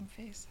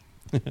face.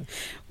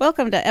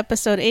 Welcome to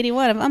episode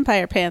 81 of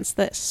Umpire Pants,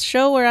 the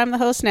show where I'm the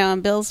host now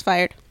and Bill's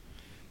fired.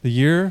 The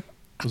year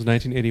was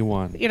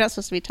 1981. You're not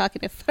supposed to be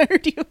talking if I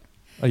fired you.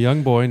 A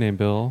young boy named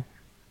Bill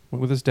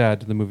went with his dad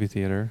to the movie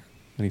theater,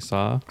 and he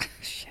saw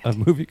a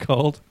movie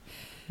called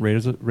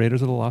Raiders of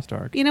the Lost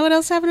Ark. You know what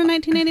else happened in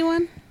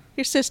 1981?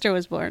 Your sister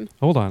was born.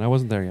 Hold on, I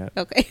wasn't there yet.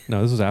 Okay.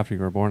 No, this was after you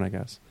were born, I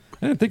guess.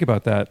 I didn't think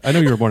about that. I know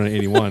you were born in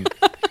 81,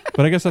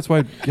 but I guess that's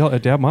why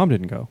mom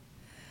didn't go,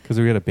 because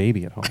we had a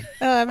baby at home.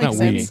 Oh, that makes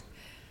sense.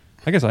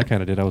 I guess I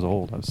kind of did. I was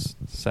old. I was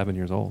 7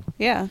 years old.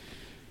 Yeah.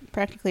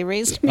 Practically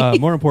raised me.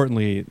 More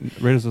importantly,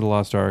 Raiders of the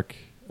Lost Ark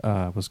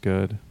was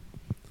good.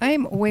 I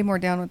am way more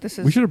down with this.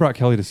 We should have brought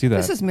Kelly to see that.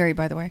 This is Mary,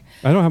 by the way.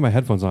 I don't have my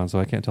headphones on, so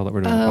I can't tell that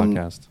we're doing a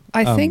podcast.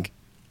 I think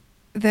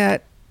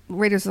that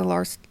Raiders of the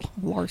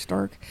Lost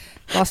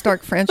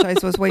Ark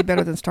franchise was way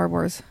better than Star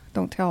Wars.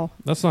 Don't tell.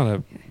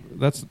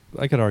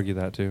 I could argue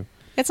that too.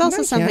 It's also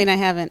Not something yet. I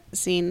haven't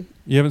seen.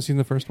 You haven't seen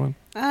the first one?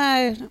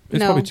 It's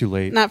It's probably too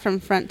late. Not from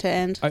front to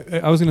end.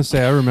 I was going to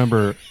say, I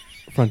remember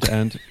front to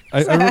end.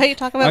 Is that how you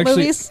talk about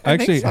movies? I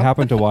actually so.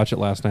 happened to watch it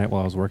last night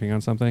while I was working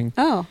on something.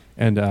 Oh.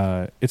 And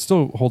it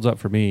still holds up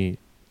for me.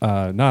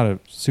 Not a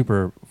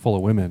super full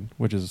of women,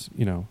 which is,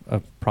 a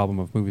problem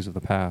of movies of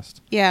the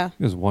past. Yeah.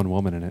 There's one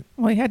woman in it.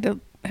 Well, you had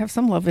to have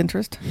some love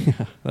interest.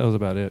 Yeah, that was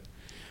about it.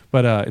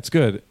 But it's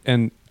good.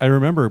 And I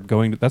remember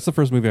that's the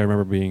first movie I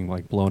remember being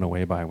like blown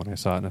away by when I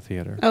saw it in a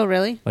theater. Oh,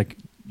 really? Like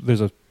there's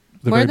the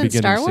More very than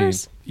beginning Star scene.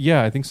 Wars?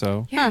 Yeah, I think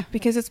so. Yeah,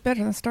 because it's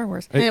better than Star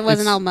Wars. And it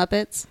wasn't it's- all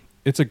Muppets?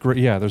 It's a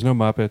great, there's no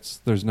Muppets,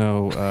 there's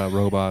no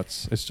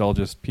robots. It's all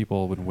just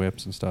people with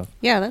whips and stuff.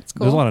 Yeah, that's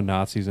cool. There's a lot of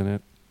Nazis in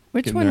it.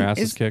 Which getting one their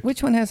asses kicked.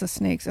 Which one has the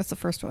snakes? That's the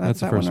first one. That's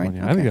the that first one, one,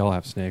 right? yeah. I think they all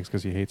have snakes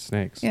because he hates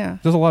snakes. Yeah.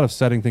 There's a lot of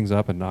setting things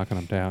up and knocking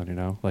them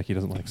down, Like he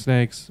doesn't like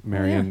snakes.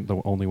 Marion,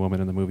 the only woman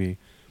in the movie,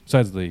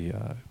 besides the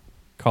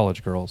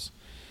college girls.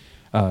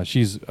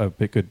 She's a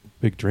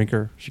big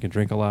drinker. She can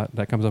drink a lot.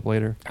 That comes up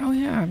later. Oh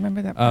yeah, I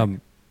remember that. Part.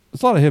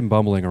 There's a lot of him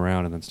bumbling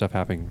around and then stuff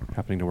happening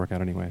to work out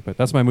anyway. But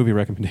that's my movie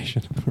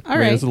recommendation. All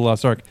Raiders right. of the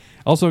Lost Ark.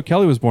 Also,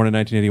 Kelly was born in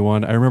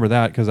 1981. I remember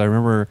that because I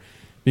remember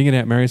being in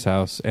Aunt Mary's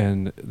house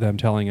and them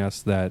telling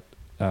us that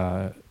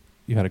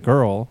you had a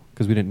girl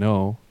because we didn't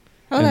know.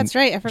 Oh, and that's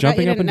right. I forgot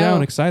jumping you up didn't and down,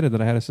 know. excited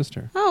that I had a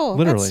sister. Oh,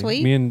 literally, that's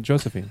sweet. me and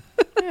Josephine.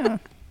 Yeah.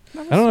 I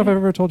don't know if I've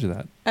ever told you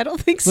that. I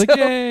don't think so. Like,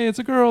 yay, it's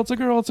a girl,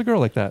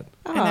 like that.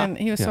 And then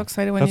he was so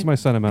excited when That's my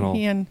sentimental.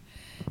 he and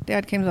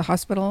Dad came to the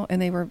hospital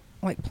and they were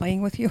like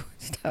playing with you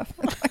and stuff.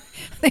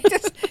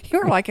 You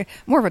were like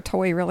more of a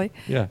toy, really.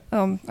 Yeah. I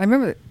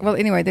remember. Well,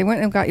 anyway, they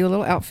went and got you a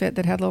little outfit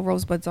that had little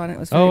rosebuds on it. It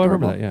was very Oh, I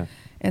adorable. remember that. Yeah.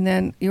 And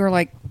then you were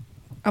like,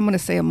 I'm going to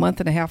say a month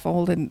and a half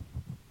old, and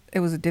it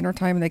was at dinner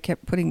time, and they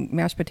kept putting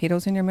mashed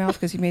potatoes in your mouth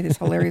because you made this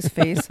hilarious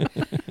face.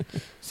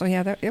 So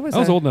yeah, it was. I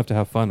was old enough to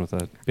have fun with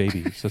a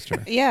baby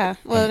sister. Yeah.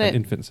 Well, An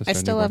infant sister. I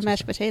still newborn love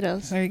mashed sister.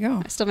 potatoes. There you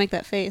go. I still make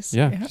that face.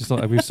 Yeah,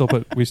 Yeah. we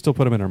still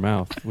put them in her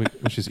mouth when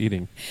she's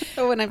eating.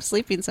 When I'm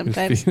sleeping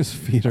sometimes. Just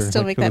feed her.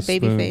 Still like, make with that a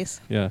baby spoon. face.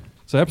 Yeah.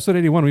 So episode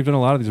 81, we've done a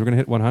lot of these. We're gonna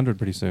hit 100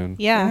 pretty soon.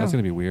 Yeah. That's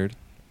gonna be weird.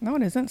 No,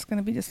 it isn't. It's going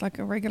to be just like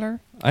a regular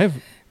I have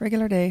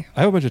day.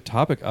 a bunch of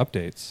topic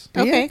updates.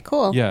 Do you? Okay,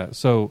 cool. Yeah.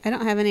 So I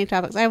don't have any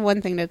topics. I have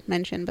one thing to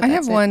mention, but I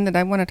that's have one that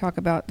I want to talk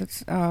about.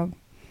 That's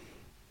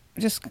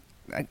just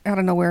out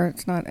of nowhere.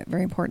 It's not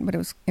very important, but it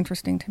was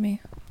interesting to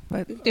me.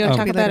 But Do you want to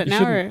talk about it you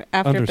now or shouldn't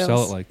after undersell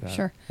Bill's? it like that.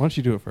 Sure. Why don't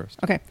you do it first?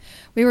 okay,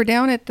 we were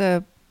down at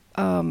the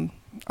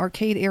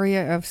arcade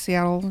area of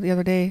Seattle the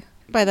other day.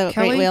 By the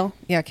Kelly, Great Wheel.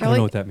 yeah, I don't Kelly.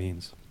 know what that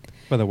means.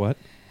 By the what?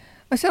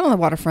 I sat on the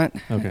waterfront.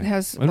 Okay. It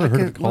has I've never like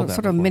heard a it called that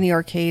sort of before. mini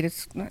arcade.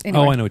 It's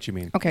anyway. Oh, I know what you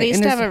mean. Okay, They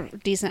used and to there's- have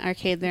a decent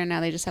arcade there.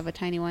 Now they just have a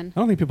tiny one. I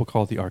don't think people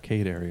call it the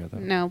arcade area though.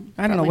 No.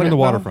 I don't know probably what On it- the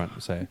well,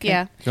 waterfront, say.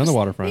 Yeah. You're on the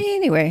waterfront.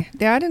 Anyway,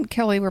 Dad and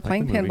Kelly were Like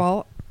playing the movie.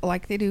 pinball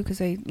like they do because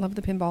they love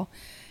the pinball.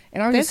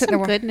 And I was There's just sitting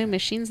some there. good new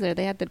machines there.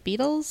 They had the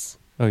Beatles.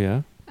 Oh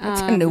yeah.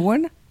 That's a new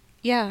one.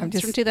 Yeah, I'm it's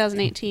just- from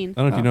 2018. I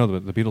don't know if you Oh. know,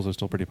 but the Beatles are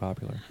still pretty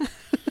popular.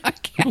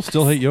 People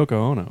still hate Yoko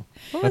Ono.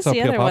 What That's was the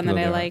how other one popular that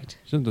I they are. liked?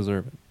 She doesn't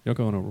deserve it.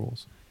 Yoko Ono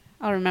rules.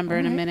 I'll remember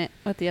in a Alright. minute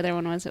what the other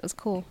one was. It was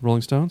cool.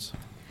 Rolling Stones?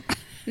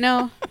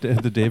 No.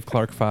 The Dave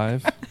Clark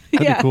 5? That'd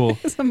yeah. be cool.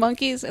 It's the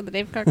Monkeys and the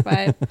Dave Clark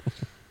 5.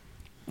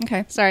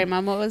 Okay. Sorry,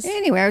 Mom. What was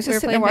Anyway, I was we were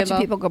just sitting there playing watching pinball.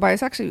 people go by.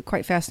 It's actually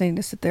quite fascinating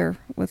to sit there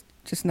with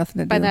just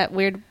nothing to by do. that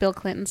weird Bill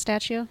Clinton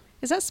statue?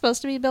 Is that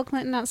supposed to be Bill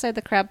Clinton outside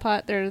the crab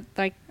pot? They're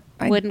like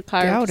I wooden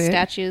carved doubt it.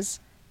 statues.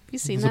 Have you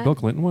seen Is that? it Bill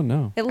Clinton one?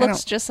 No. It I looks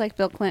don't- just like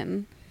Bill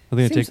Clinton. Are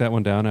they going to Seems take that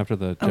one down after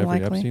the Jeffrey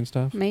unlikely. Epstein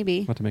stuff?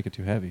 Maybe. Not to make it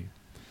too heavy.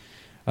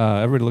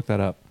 Everybody look that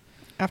up.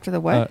 After the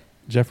what?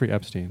 Jeffrey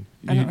Epstein.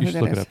 I don't know You who should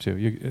that look it is. up too.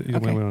 We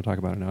Okay. don't talk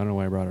about it now. I don't know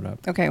why I brought it up.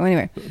 Okay. Well,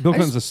 anyway. Bill I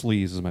Clinton's a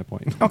sleaze is my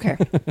point. Okay.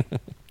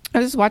 I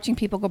was just watching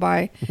people go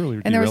by,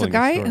 Really and there was a derailing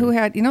guy the who story.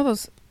 had,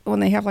 those when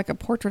they have like a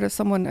portrait of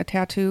someone, a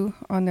tattoo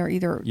on their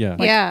either Yeah.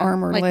 like yeah,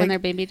 arm or like leg. when their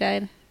baby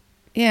died.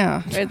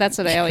 Yeah. Or that's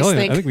what I always Kelly,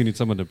 think. I think we need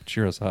someone to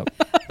cheer us up.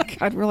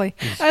 God, really.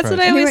 Jesus That's what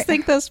Christ. I always Anyway,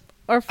 think those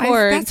are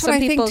for. and that's what some I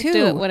think, people do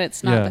too. it when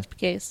it's not Yeah. the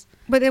case.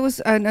 But it was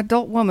an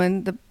adult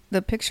woman.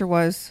 The picture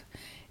was,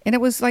 and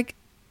it was like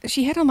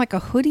she had on like a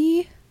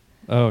hoodie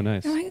Oh,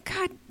 nice. I'm like,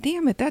 God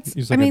damn it! That's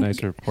Use like a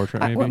nicer portrait,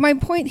 maybe. my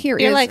point here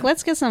You're is like,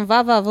 let's get some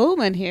va-va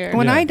voom in here.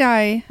 when Yeah. I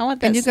die, I want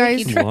that and you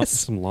guys, sneaky dress.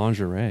 some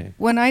lingerie.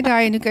 when I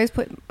die, and you guys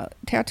put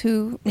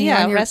tattoo me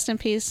Yeah, on your rest in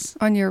peace,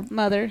 on your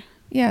mother.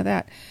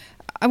 that.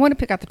 I want to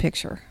pick out the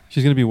picture.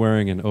 She's going to be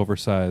wearing an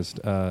oversized,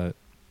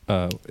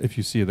 if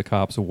you see the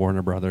cops, a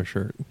Warner Brother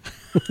shirt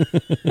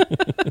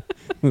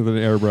with an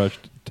airbrushed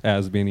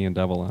Tasmanian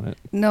devil on it.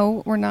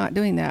 No, we're not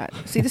doing that.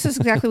 See, this is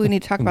exactly what we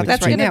need to talk about That's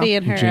this That's right going to now. be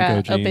in her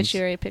Jinko jeans.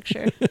 obituary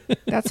picture.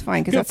 That's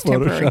fine because Got that's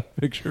temporary. Photoshop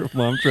picture of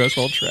mom dressed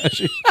all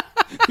trashy.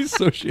 He's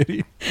so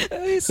shitty.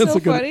 He's That's so a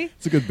good, funny.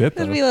 It's a good bit,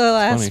 though. That'd be the It's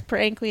last funny.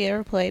 prank we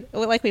ever played.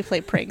 Well, like we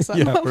played pranks on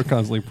Yeah, them. we're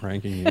constantly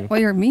pranking you. Well,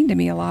 you're mean to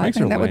me a lot, Pranks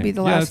and are that would be lame.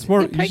 the Yeah, last. it's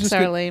more. The you pranks just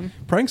are get- lame.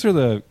 Pranks are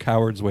the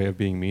coward's way of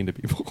being mean to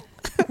people.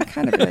 It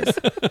kind of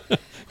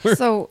is.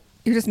 So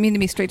you're just mean to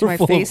me straight to We're my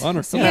full of face.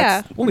 honor. So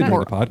Yeah. that's Only We're during more,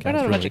 the podcast. We're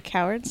not a bunch really. of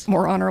cowards.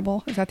 more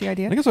honorable. Is that the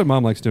idea? I guess why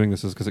mom likes doing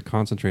this is because it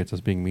concentrates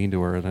us being mean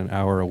to her in an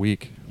hour a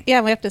week.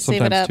 Yeah, we have to save it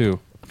Sometimes up. two.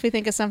 If we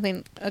think of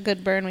something, a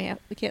good burn,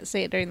 we can't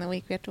say it during the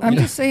week. We have to I'm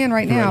wait. just saying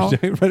right now.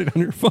 Write it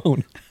on your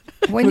phone.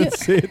 When you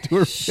Say it to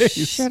her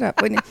face. shut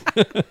up.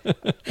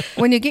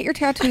 When you get your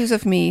tattoos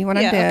of me when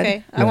I'm Yeah,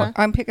 dead, okay.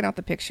 I'm picking out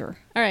the picture.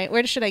 All right,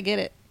 where should I get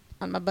it?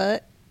 On my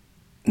butt?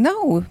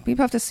 No,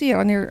 people have to see it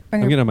on your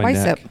getting on my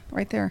bicep neck.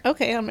 right there,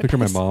 Okay, on my Picture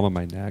my bicep. mom on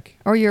my neck.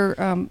 or your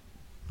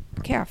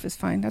calf is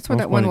fine. That's what I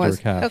that one pointing was.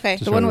 to her calf Okay. to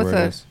The show one her with where it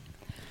the- is.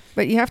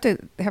 But you have to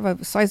have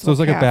a sizable. So it's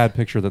like calf. a bad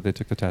picture that they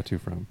took the tattoo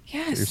from. That's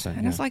what you're Yes, saying,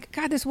 and it's yeah. like,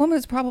 God, this woman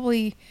is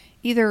probably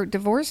either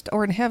divorced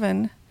or in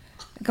heaven,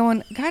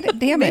 going, God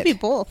damn it. Maybe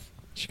both.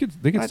 They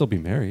could But- still be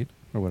married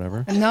or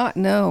whatever. Not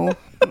no,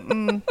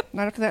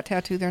 not after that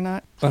tattoo. They're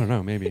not. I don't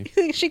know. Maybe.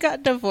 She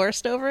got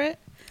divorced over it.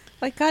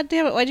 Like, God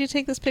damn it, why'd you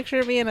take this picture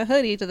of me in a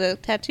hoodie to the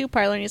tattoo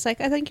parlor? And he's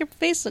like, I think your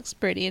face looks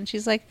pretty. And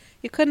she's like,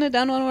 you couldn't have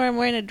done one where I'm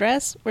wearing a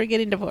dress? We're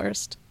getting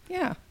divorced.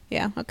 Yeah,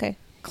 Yeah, okay.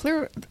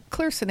 clear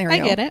scenario.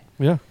 I get it.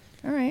 Yeah.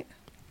 All right.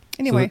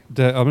 Anyway,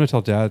 So I'm going to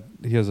tell Dad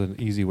he has an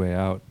easy way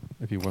out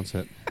if he wants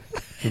it.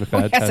 With a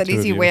bad that's an tattoo of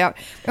easy you. way out.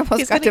 I almost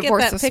He's got going to get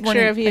divorced that this picture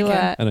morning of you.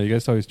 again. I know you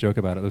guys always joke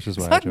about it. This is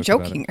why Stop I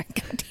joke joking. about it.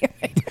 God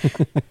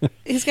damn it.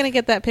 He's going to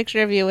get that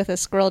picture of you with a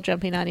squirrel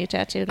jumping on you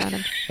tattooed on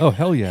him. Oh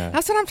hell yeah!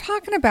 That's what I'm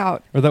talking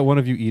about. Or that one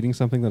of you eating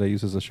something that I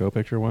used as a show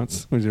picture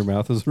once, when your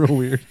mouth is real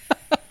weird.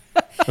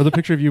 Or the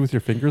picture of you with your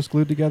fingers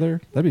glued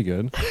together. That'd be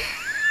good.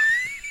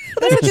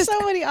 There's so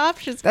many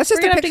options. That's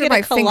just We're a gonna picture of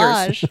have to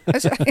my get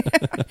fingers.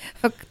 collage.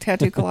 A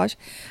tattoo collage.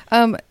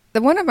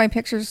 The one of my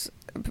pictures,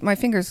 my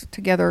fingers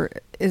together,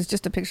 is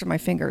just a picture of my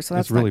fingers. So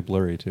that's It's really not-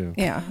 blurry too.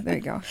 yeah. There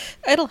you go.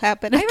 It'll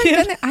happen.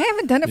 I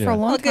haven't done it for Yeah. a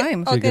long I'll get,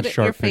 time. I'll So you get get it,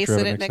 sharp your face picture of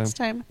in it it next next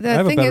time. I have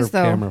The a thing better is,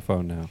 though, camera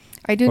phone now.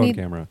 I do phone need.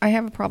 camera. I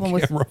have a problem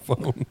with Camera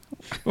phone.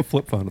 A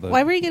flip phone. With a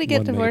Why were you going to get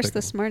 1 divorced megapixel.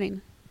 this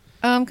morning?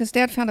 because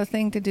Dad found a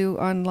thing to do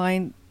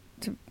online,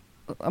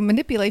 a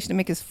manipulation to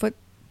make his foot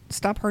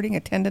stop hurting, a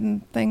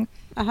tendon thing,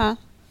 Uh-huh.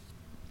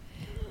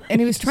 and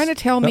he was trying to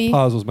tell That me.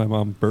 pause was my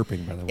mom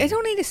burping, by the way. I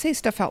don't need to say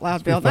stuff out loud,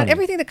 It's pretty Bill. Not funny.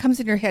 everything that comes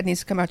in your head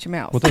needs to come out your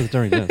mouth. Well, that was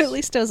during this. At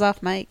least it was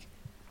off mic.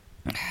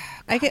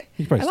 I get.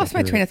 You I probably lost still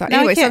my hear train it. of thought. Now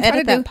Anyway, I so I'm can't trying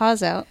edit to do. that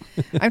pause out.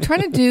 I'm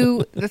trying to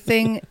do the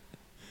thing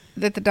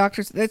that the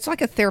doctors. It's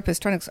like a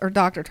therapist trying to, or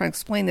doctor trying to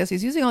explain this.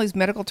 He's using all these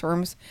medical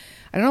terms.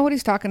 I don't know what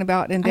he's talking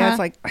about. And Dad's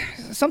like,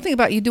 something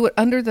about you do it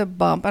under the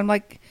bump. I'm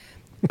like,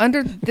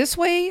 under this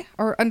way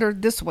or under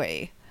this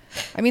way?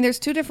 I mean, there's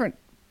two different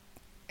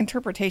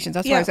interpretations.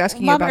 That's why I was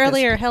asking you Mom about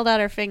earlier held out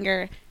her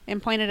finger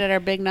and pointed at her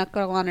big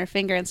knuckle on her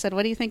finger and said,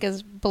 "What do you think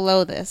is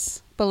below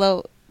this?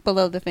 Below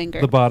the finger,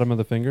 The bottom of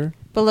the finger,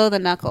 below the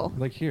knuckle."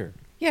 like here.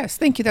 this. Yes,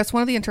 thank you. That's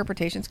one of the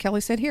interpretations Kelly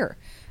said here.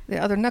 The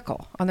other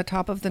knuckle on the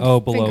top of the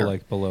Oh, finger.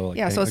 below, like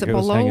yeah, so hang- is it like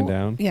was below? hanging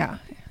down. Yeah.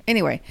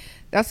 Anyway,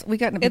 we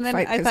got in a big And then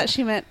fight. I 'cause- thought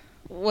she meant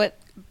what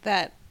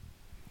that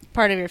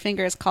part of your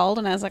finger is called,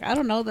 and I was like, I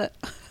don't know that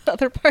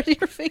other part of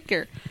your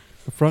finger.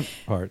 The front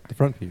part, the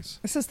front piece.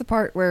 This is the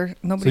part where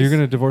nobody. So you're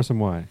going to divorce him?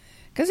 Why?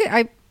 Because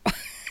I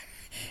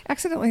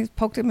accidentally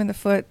poked him in the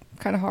foot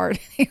kind of hard.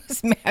 He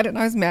was mad, and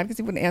I was mad because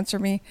he wouldn't answer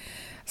me.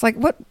 It's like,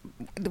 what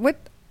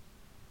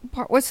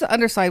part? What's the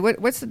underside?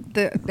 What's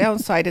the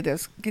downside of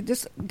this?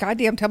 Just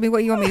goddamn, tell me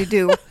what you want me to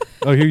do.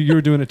 Oh, you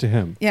were doing it to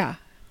him. Yeah.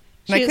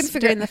 And She was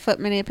doing the foot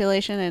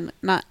manipulation and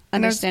not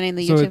And I was- understanding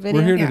the So YouTube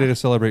video. we're here Yeah. today to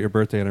celebrate your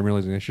birthday, and I'm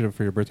realizing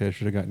for your birthday I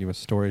should have gotten you a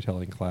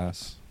storytelling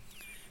class.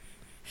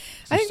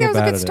 I think that was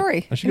a good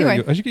story. I should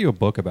Anyway. get you a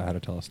book about how to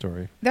tell a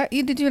story. Did you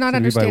not It's gonna be by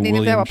understand any of that?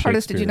 William What part of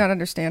this did you Shakespeare. not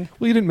understand?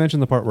 Well, you didn't mention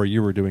the part where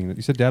you were doing it.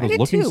 You said Dad I was did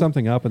looking too.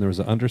 something up, and there was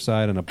an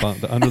underside and a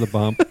bump, under the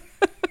bump.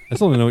 I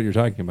still don't know what you're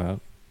talking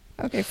about.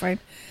 Okay, fine.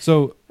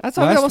 So That's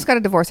all. We almost got a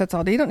divorce. That's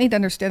all. You don't need to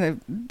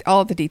understand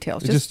all of the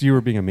details. it's just you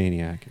were being a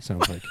maniac. It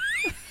sounds like.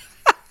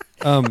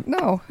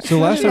 no. So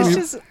last She time was we,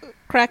 just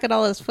cracking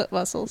all his foot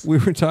muscles. we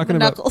were talking The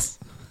about knuckles.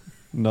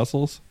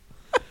 knuckles.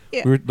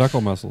 Yeah. We were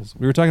knuckle muscles.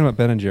 We were talking about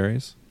Ben and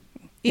Jerry's,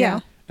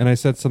 Yeah. and I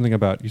said something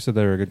about you said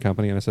they were a good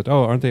company, and I said,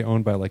 oh, aren't they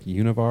owned by like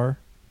Univar?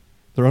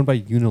 They're owned by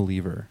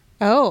Unilever.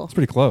 Oh, It's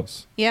pretty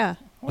close. yeah.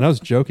 And I was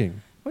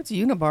joking. What's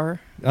Univar?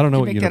 I don't know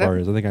Did what you make that Univar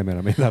up? is. I think I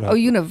made that up. Oh,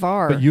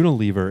 Univar. But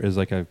Unilever is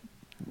like a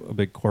a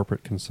big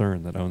corporate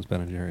concern that owns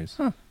Ben and Jerry's.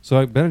 Huh.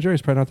 So Ben and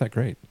Jerry's probably not that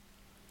great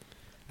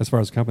as far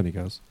as the company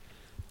goes.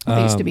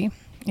 They used to be.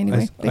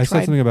 Anyway, I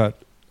said something about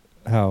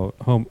how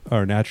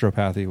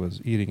naturopathy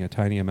was eating a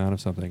tiny amount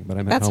of something, but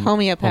I meant That's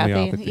homeopathy.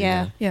 homeopathy.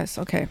 Yeah. Yes.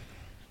 Okay.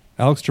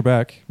 Alex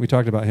Trebek, we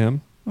talked about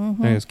him.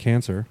 Mm-hmm. He has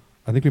cancer.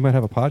 I think we might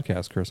have a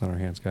podcast curse on our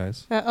hands,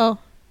 guys. Oh.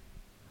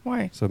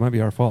 Why? So it might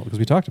be our fault because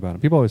we talked about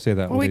him. People always say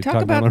that Well, when we they talk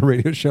talk about him about on a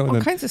radio show, and All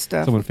then kinds of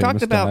stuff. someone We've talked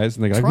famous about dies,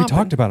 and they go, "We Trump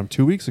talked and- about him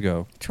 2 weeks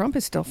ago." Trump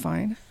is still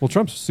fine. Well,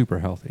 Trump's super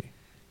healthy.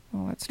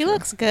 Well, that's He true.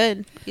 looks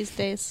good these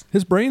days.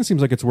 His brain seems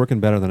like it's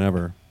working better than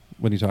ever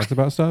when he talks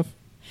about stuff.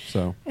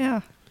 So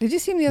Yeah. Did you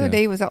see him the other Yeah.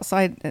 day? He was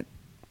outside at,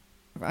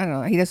 I don't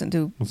know. He doesn't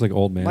do. it's like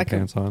old man Like a-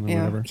 pants on or yeah.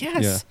 whatever.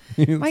 Yes.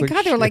 Yeah. It's My like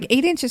God, they were like shit.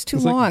 8 inches too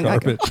It's like long.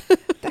 Like, garbage.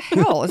 what the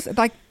hell? It's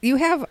like you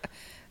have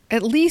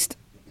at least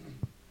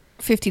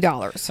 $50.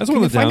 That's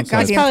one of the Can you find a downsides. It's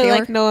goddamn probably tailor?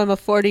 like, no, I'm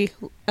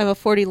a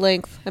 40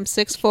 length. I'm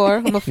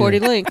 6'4". I'm a 40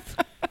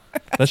 length.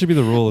 That should be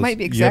the rule. Is Might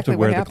be you have exactly to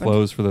wear what the happened.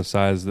 clothes for the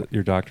size that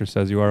your doctor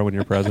says you are when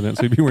you're president.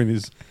 So you'd be wearing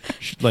these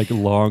like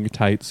long,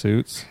 tight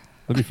suits.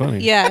 That'd be funny.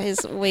 Yeah,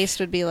 his waist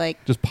would be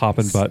like Just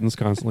popping buttons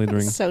constantly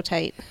during. so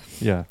tight.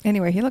 Yeah.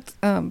 Anyway, he looked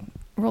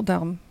real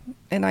dumb,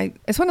 and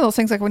it's one of those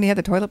things like when he had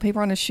the toilet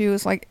paper on his shoe.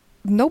 It's like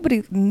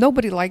nobody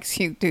likes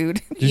you,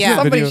 dude. Did you see Yeah. the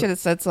Somebody video- should have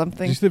said Did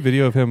something. you see the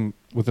video of him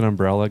with an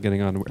umbrella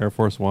getting on Air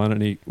Force One,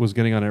 and he was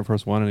getting on Air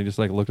Force One, and he just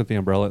like looked at the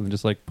umbrella and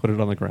just like put it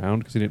on the ground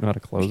because he didn't know how to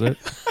close it.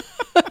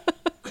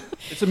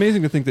 It's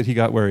amazing to think that he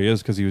got where he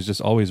is because he was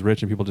just always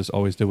rich and people just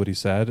always did what he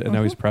said, and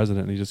now he's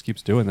president and he just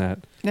keeps doing that.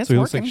 That's so he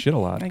looks working, like shit a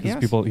lot I because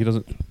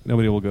guess.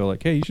 nobody will go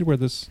like, hey, you should wear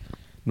this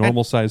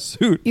normal size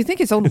suit. You think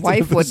his own instead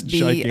wife of this would be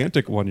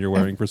gigantic one you're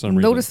wearing for some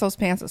notice reason. those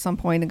pants at some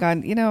point and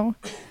gone, you know,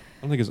 I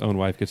don't think his own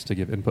wife gets to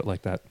give input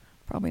like that.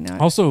 probably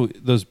not. Also,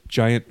 those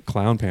giant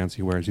clown pants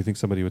he wears, you think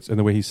somebody would, and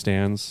the way he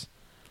stands,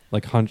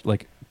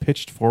 like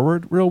pitched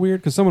forward, real weird.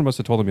 Because someone must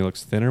have told him he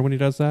looks thinner when he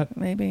does that.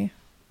 Maybe.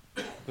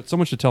 But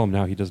someone should tell him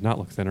now he does not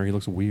look thinner. He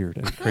looks weird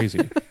and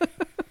crazy.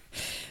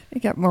 He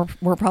got more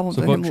problems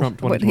So than vote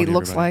Trump what he 2020,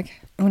 looks everybody.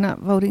 like. We're not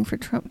voting for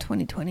Trump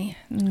 2020.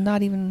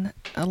 Not even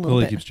a little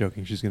Lily bit. keeps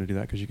joking. She's going to do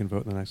that because you can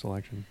vote in the next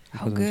election. the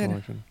Oh, presidential good.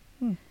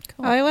 election.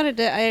 Cool.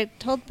 I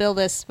told Bill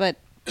this, but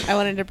I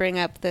wanted to bring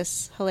up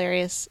this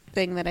hilarious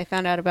thing that I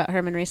found out about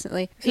Herman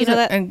recently. So you know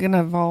that? And gonna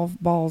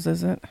involve balls,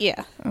 is it?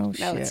 Yeah. Oh No,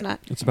 shit. it's not.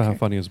 It's about how Okay.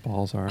 funny his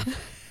balls are.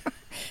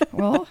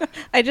 Well,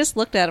 I just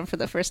looked at him for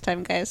the first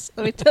time, guys.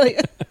 Let me tell you.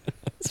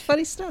 It's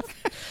funny stuff.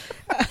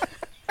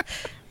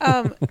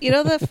 You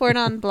know the Four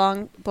Non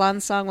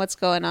Blonde song, What's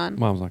Going On?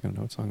 Mom's not going to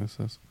know what song this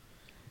is.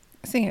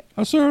 sing it.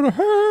 I said,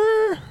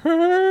 hey,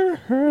 hey,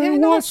 hey, Yeah, I know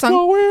that what's song.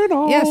 going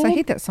on? Yes, I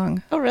hate that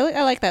song. Oh, really?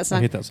 I like that I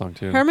song. hate that song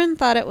too. Herman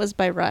thought it was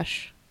by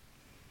Rush.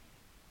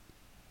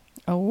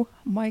 Oh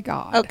my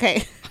god.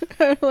 Okay.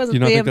 It wasn't You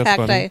don't the think that's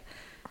impact funny?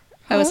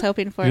 I was Huh?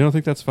 hoping for. You don't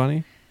think that's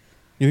funny?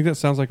 You think that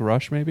sounds like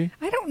Rush, maybe?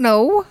 I don't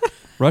know.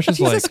 Rush is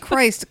Jesus like,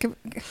 Christ.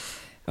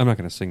 I'm not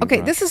going to sing Okay,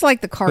 Rush. this is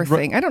like the car But Ru-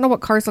 thing. I don't know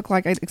what cars look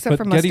like except But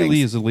for Geddy Mustangs.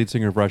 Lee is the lead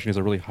singer of Rush, and he has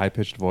a really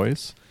high-pitched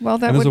voice. Well,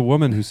 that And there's would. a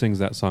woman who sings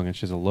that song, and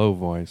she has a low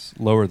voice,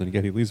 lower than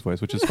Geddy Lee's voice,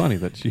 which is funny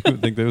that you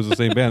would think that it was the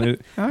same band.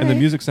 All And the right.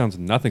 music sounds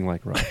nothing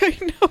like Rush. I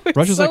know. It's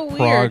Rush is so like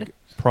weird.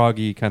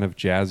 proggy, kind of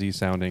jazzy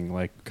sounding,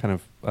 like kind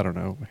of, I don't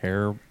know,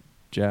 hair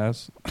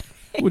jazz.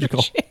 What would you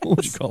call? What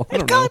would you call? I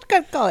don't know.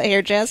 Call it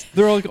hair jazz.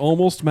 They're like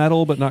almost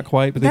metal, but not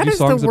quite. But they That do is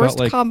the songs worst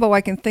about like. combo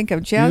I can think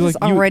of. Jazz you, is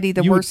like, you- already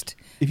the you would- worst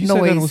If you sat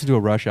down and noise. listened to a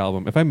Rush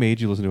album, if I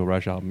made you listen to a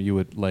Rush album, you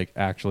would like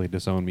actually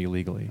disown me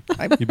legally.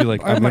 I- You'd be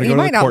like, or I'm going to you go to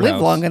might the not courthouse.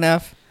 live long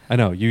enough. I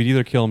know. You'd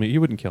either kill me.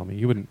 You wouldn't kill me.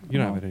 You wouldn't. You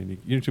don't No. have any.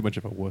 You're too much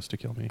of a wuss to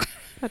kill me.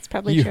 That's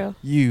probably you, true.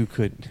 You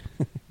couldn't.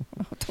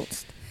 Oh,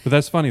 don't- But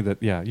that's funny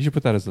that you should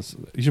put that as this.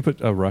 You should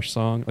put a Rush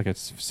song, like a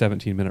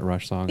 17-minute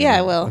Rush song. Yeah, and I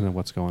then- will. And then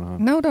what's going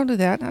on? No, don't do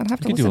that. I'd have you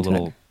to could do a listen to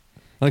little. I like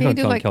Can how you I'm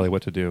do telling like- Kelly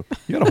what to do.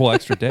 You got a whole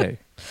extra day.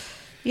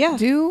 Yeah. it.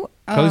 Do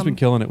Kelly's been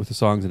killing it with the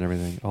songs and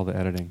everything, all the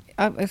editing.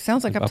 it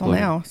sounds like Like up till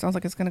uploading. now. Sounds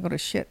like it's going to go to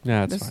shit.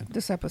 Yeah, it's this, fine.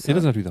 This episode. It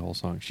doesn't have to be the whole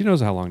song. She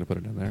knows how long to put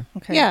it in there.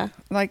 Okay. Yeah.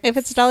 Like If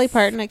it's Dolly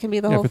Parton, it can be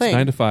the Yeah, whole if it's thing.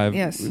 9 to 5.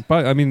 Yes.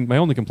 But, I mean, my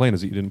only complaint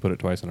is that you didn't put it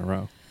twice in a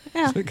row.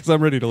 Yeah, Because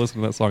I'm ready to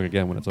listen to that song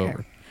again when it's Okay.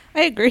 over.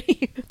 I agree.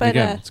 But But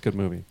again, it's a good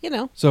movie. you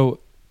know. So,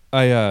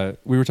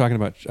 we were talking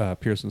about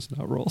Pearson's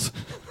nut rolls.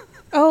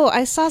 Oh,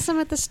 I saw some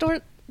at the store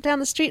down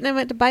the street, and I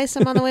went to buy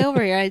some on the way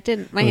over here. I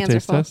didn't. My for the hands are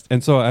taste full. test.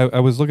 And so I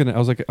was looking at, I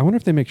was like, I wonder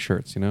if they make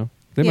shirts, you know?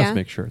 They Yeah. must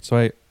make shirts. So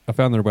I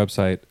found their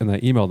website and I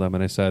emailed them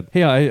and I said,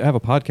 hey, I have a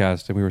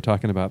podcast and we were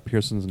talking about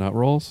Pearson's nut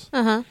rolls.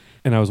 Uh huh.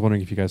 And I was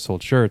wondering if you guys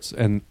sold shirts.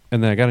 And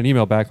then I got an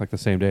email back like the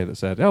same day that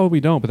said, oh, we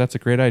don't, but that's a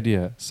great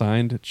idea.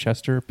 Signed,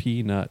 Chester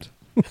P. Nut.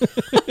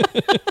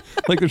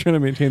 Like they're trying to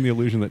maintain the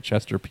illusion that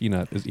Chester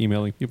Peanut is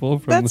emailing people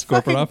from That's the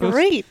corporate fucking office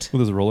great. with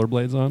his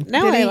rollerblades on.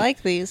 Now Did I he-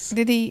 like these.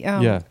 Did he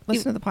Yeah.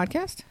 listen to the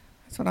podcast?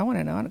 That's what I want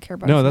to know. I don't care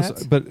about No, his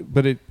that's nuts.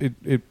 but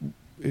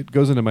it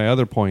goes into my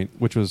other point,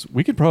 which was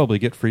we could probably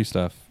get free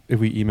stuff if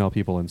we email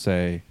people and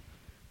say,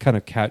 kind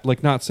of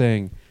like not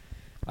saying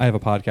I have a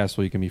podcast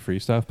so you can be free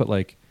stuff, but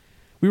like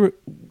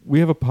we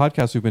have a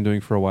podcast we've been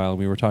doing for a while, and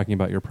we were talking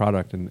about your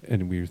product,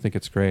 and we think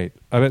it's great.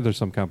 I bet there's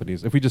some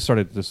companies, if we just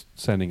started just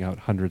sending out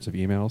hundreds of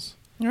emails,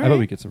 All I right. bet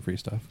we get some free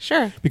stuff.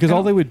 Sure. Because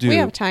all they would do, We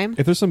have time.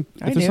 if there's some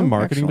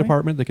marketing actually.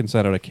 department that can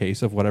send out a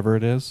case of whatever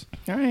it is,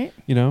 All right.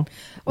 you know,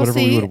 Well, whatever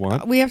see, we would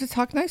want. we have to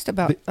talk nice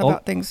about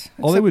things.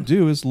 All they would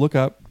do is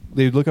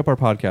they'd look up our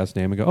podcast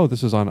name and go, oh,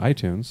 this is on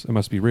iTunes. It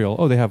must be real.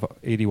 Oh, they have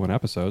 81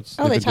 episodes.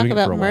 Oh, They've they been talk doing it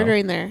for about a while.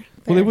 murdering their.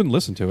 Well, they wouldn't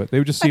listen to it. They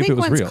would just see I if think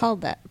it was one's real.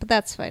 called that, but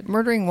that's fine.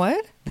 Murdering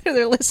what? They're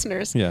their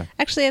listeners. Yeah.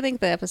 Actually, I think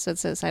the episode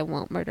says I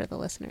won't murder the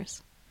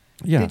listeners.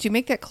 Yeah. Did you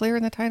make that clear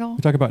in the title?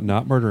 We talk about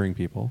not murdering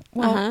people.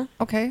 Well, Uh-huh.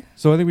 okay.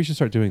 So I think we should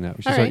start doing that.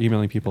 We should All start right.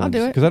 emailing people. I'll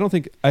do it. Because I don't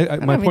think, my have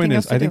point anything is,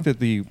 else to I think do. that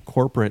the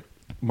corporate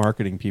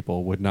marketing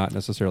people would not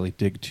necessarily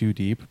dig too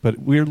deep, but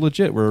we're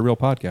legit. We're a real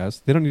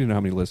podcast. They don't need to know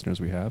how many listeners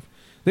we have.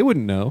 They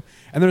wouldn't know.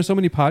 And there are so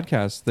many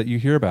podcasts that you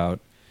hear about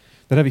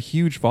that have a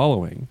huge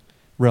following,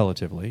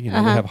 relatively. You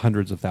know, they have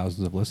hundreds of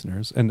thousands of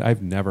listeners, and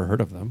I've never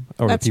heard of them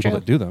or That's the people true.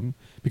 that do them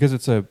because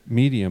it's a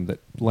medium that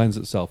lends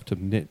itself to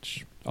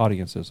niche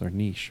audiences or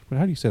niche.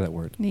 How do you say that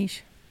word?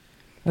 Niche.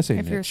 I say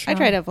If you're niche. I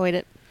try to avoid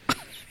it.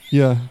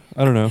 Yeah,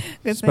 I don't know.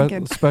 Good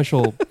thinking.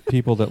 Special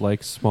people that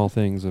like small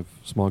things of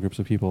small groups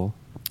of people.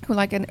 Who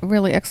like a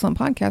really excellent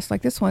podcast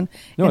like this one.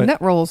 No, and I-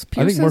 Nut Rolls.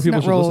 I think more Pearson's people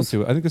Nut should Rolls. listen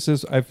to it. I think this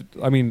is.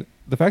 I mean,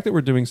 the fact that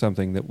we're doing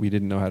something that we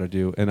didn't know how to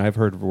do, and I've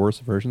heard worse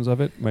versions of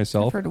it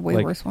myself. I've heard of way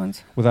like, worse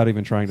ones. without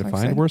even trying to Like I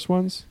find said. worse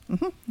ones.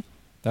 Mm-hmm.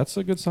 That's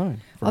a good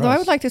sign. For Although I us.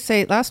 would like to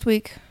say, last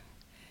week,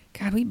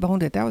 God, we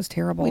boned it. That was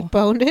terrible. We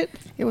boned it.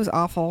 It was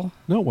awful.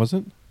 No, it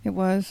wasn't. It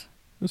was.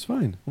 It was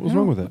fine. What was No,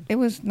 wrong with it? It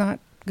was not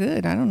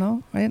good. I don't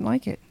know. I didn't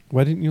like it.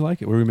 Why didn't you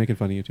like it? Were we making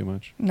fun of you too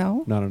much?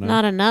 No, Not enough.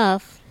 Not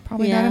enough.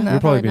 probably Yeah. not We're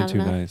enough. probably Probably being not too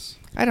enough. nice.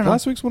 I don't know.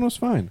 Last week's one was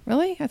fine.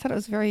 Really? I thought it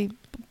was very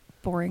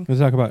boring.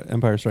 Let's talk about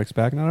Empire Strikes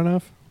Back. Not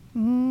enough.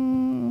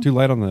 Mm, Too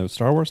light on the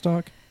Star Wars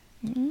talk.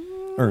 mm.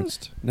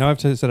 Ernst. Now I've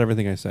said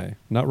everything I say.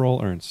 Nut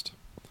roll Ernst.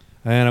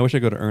 And I wish I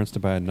could go to Ernst to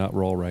buy a nut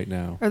roll right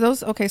now. Are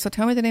those okay? So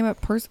tell me the name of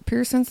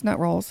Pearson's Nut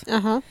Rolls. Uh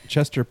huh.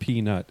 Chester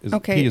P. Nut. Is,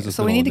 Okay, P is his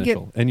so we middle need to get-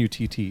 initial.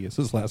 N-U-T-T is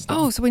his last name.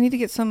 Oh, so we need to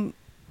get some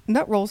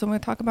nut rolls, and we're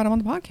going to talk about them on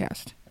the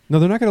podcast. No,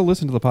 they're not going to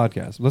listen to the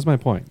podcast. That's my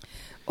point.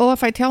 Well,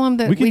 if I tell them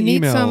that We can we need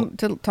email some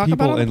to talk People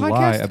about on the and lie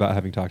podcast, about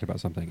having talked about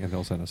something, and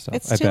they'll send us stuff.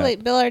 It's I too bet.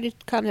 late. Bill already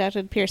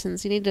contacted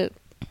Pearson's. You need to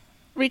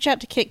reach out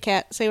to Kit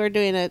Kat. Say we're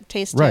doing a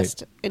taste Right.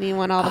 test, and you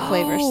want all the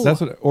flavors. Oh. That's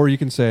what. Or you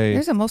can say,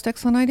 there's a most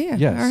excellent idea.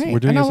 yes, All right. we're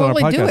doing and this I'll on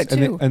our only do podcast, it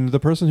and, too. and the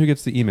person who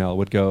gets the email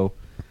would go,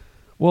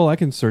 well, I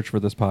can search for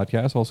this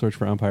podcast. I'll search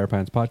for Empire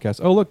Pines podcast.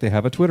 Oh, look, they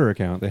have a Twitter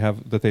account. They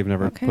have that they've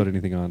never Okay. put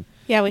anything on.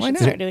 Yeah, we Why should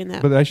not? start doing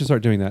that. But I should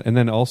start doing that. And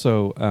then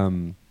also,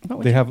 What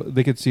would they you-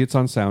 they could see it's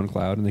on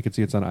SoundCloud and they could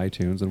see it's on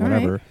iTunes and All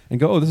whatever, right. and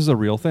go, oh, this is a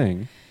real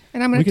thing.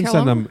 And I'm going We to can tell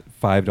send them. them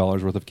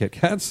 $5 worth of Kit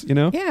Kats, you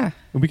know? Yeah,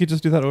 And we could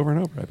just do that over and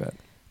over, I bet.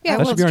 Yeah,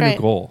 that let's should be our try new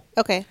it. goal.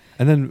 Okay.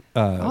 And then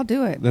I'll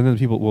do it. Then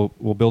people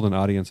will build an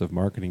audience of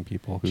marketing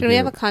people. Who Should we do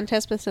have a it.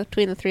 contest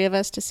between the three of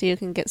us to see who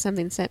can get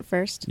something sent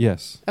first?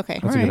 Yes. Okay.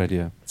 That's All a good right.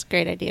 idea. It's a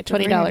great idea. It's a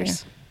great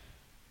 $20.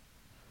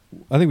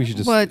 I think we should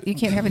just. But you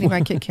can't have any of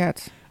my Kit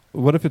Kats.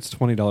 What if it's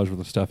 $20 worth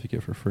of stuff you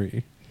get for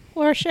free?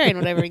 We're sharing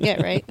whatever we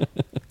get, right?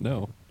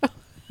 No.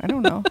 I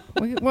don't know.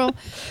 Well,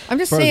 I'm As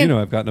just far as saying you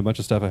know, I've gotten a bunch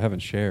of stuff I haven't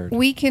shared.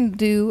 we can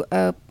do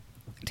a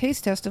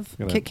taste test of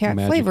Got a Kit Kat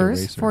magic flavors,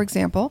 eraser. for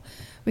example.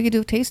 We could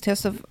do a taste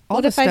test of all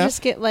What the if stuff. I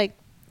just get like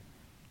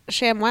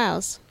Sham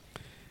Wows?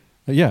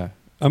 Yeah.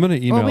 I'm going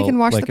to email we can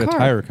wash like the a car.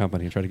 tire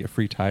company and try to get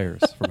free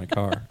tires for my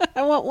car.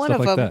 I want one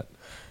Stuff of like them. that.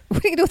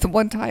 What do you do with the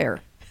one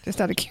tire?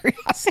 Just out of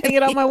curiosity. Hang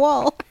it on my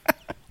wall.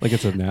 Like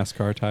it's a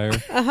NASCAR tire.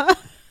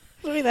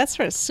 I mean, that's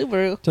for a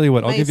Subaru. Tell you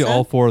what, I'll Nice, give you huh?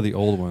 all 4 of the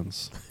old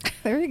ones.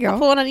 There you I'll put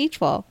go. one on each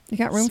wall. You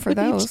got room for Sweet.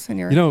 those in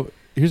your. You know,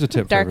 here's a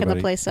tip Darken for the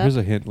everybody. place up. Here's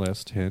a hint.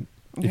 If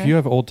Okay. you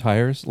have old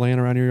tires laying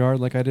around your yard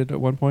like I did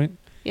at one point,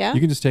 Yeah? you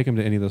can just take them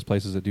to any of those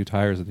places that do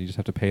tires and you just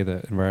have to pay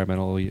the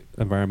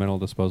environmental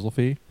disposal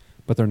fee,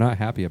 but they're not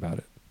happy about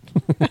it.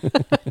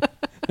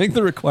 I think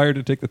they're required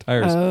to take the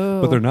tires,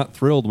 but they're not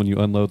thrilled when you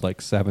unload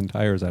like 7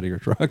 tires out of your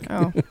truck.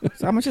 Oh,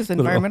 so how much is the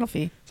They're all- environmental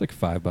fee? It's like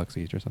 $5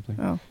 each or something.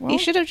 Oh, well, You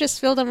should have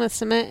just filled them with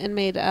cement and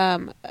made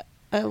a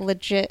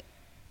legit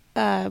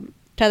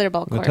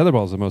tetherball The court.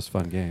 tetherball is the most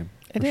fun game.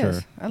 It for is.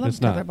 sure. I love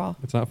It's not. tetherball.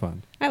 It's not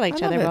fun. I like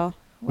I love it. tetherball.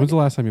 When's the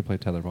last time you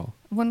played tetherball?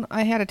 when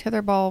I had a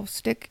tetherball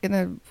stick in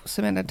a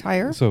cemented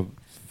tire, So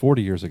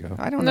 40 years ago.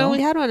 I don't No, know.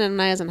 we had one when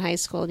I was in high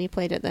school, and you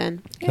played it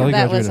then. Kelly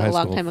that graduated was high a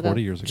long school time ago.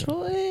 40 years ago.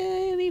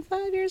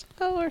 25 years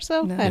ago or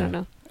so? No. I don't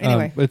know.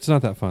 Anyway. It's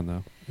not that fun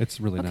though. It's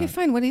really Okay, not.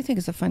 fine. What do you think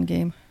is a fun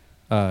game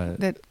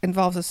that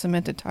involves a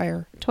cemented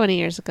tire? 20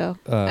 years ago.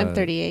 I'm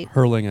 38.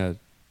 Hurling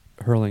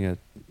a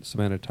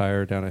cemented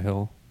tire down a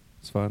hill.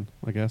 It's fun,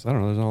 I guess. I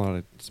don't know. There's not a lot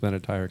of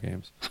cemented tire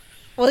games.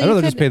 Well, I'd you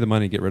rather could, just pay the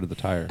money and get rid of the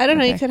tire. I don't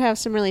know. You Okay. could have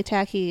some really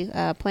tacky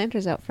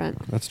planters out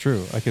front. That's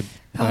true. I could.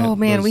 Oh, plant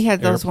man, we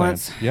had air those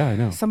plants. once. Yeah, I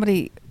know.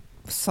 Somebody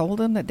sold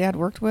them that Dad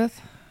worked with,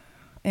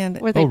 and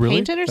Were they Oh, really?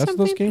 painted or That's where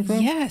something? those came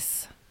from?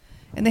 yes,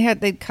 and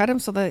they'd cut them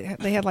so they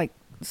had like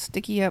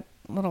sticky up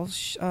little.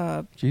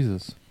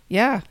 Jesus.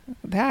 Yeah,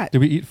 that. Did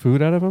we eat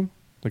food out of them?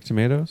 Like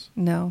tomatoes?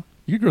 No.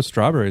 You could grow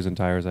strawberries in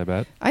tires, I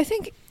bet. I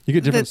think You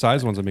get different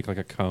size ones that make like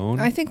a cone.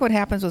 I think what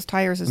happens with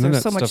tires is And then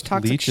there's that so much stuff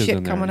toxic leaches shit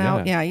in there, coming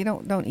out. Yeah, you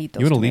don't eat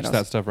those you want to leach tomatoes.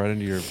 that stuff right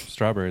into your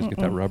strawberries, get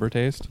that rubber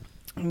taste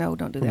No,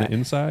 don't do from that. the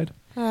inside.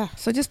 Ugh.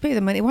 So just pay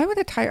the money. Why would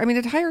a tire? I mean,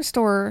 a tire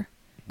store.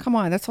 Come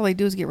on, that's all they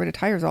do is get rid of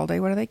tires all day.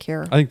 What do they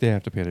care? I think they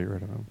have to pay to get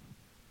rid of them.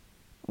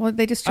 Well,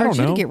 they just I don't charge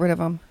you to know. get rid of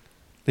them.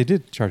 They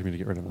did charge me to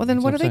get rid of them. Well, then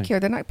That's what do I'm they saying. care?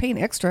 They're not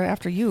paying extra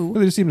after you. Well,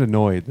 they just seemed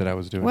annoyed that I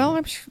was doing Well, it.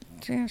 I'm sure.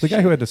 Yeah, The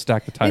guy who had to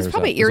stack the tires He's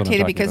probably up is what I'm irritated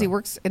talking because he about.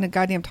 works in a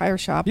goddamn tire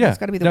shop. Yeah, That's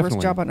got to be the definitely.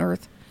 worst job on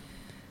earth.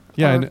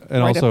 Yeah, Or and right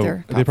up also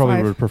there, they top probably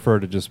 5. would prefer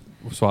to just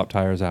swap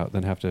tires out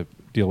than have to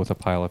deal with a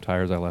pile of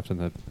tires I left in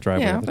the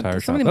driveway Yeah, of the but tire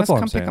shop. somebody That's must all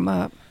come I'm pick saying. them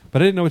up.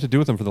 But I didn't know what to do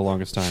with them for the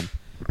longest time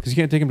because you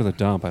can't take them to the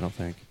dump. I don't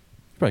think.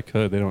 You probably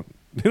could.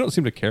 They don't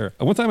seem to care.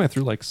 One time I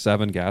threw like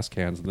 7 gas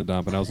cans in the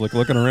dump, and I was like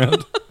looking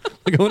around,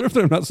 like I wonder if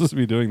they're not supposed to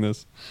be doing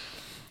this.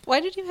 Why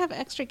did you have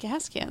extra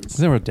gas cans?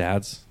 They were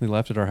Dad's. They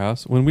left at our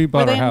house when we Were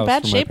bought they our in house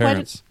bad from shape? my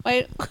parents.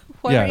 Why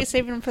Yeah. were you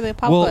saving them for the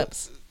Well,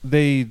 apocalypse?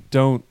 they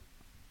don't.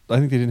 I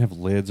think they didn't have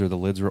lids, or the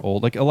lids were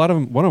old. Like a lot of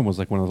them. One of them was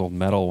like one of those old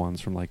metal ones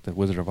from like the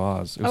Wizard of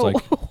Oz. It was like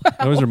it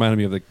always reminded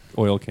me of the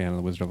oil can in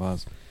the Wizard of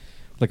Oz,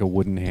 like a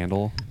wooden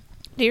handle.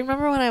 Do you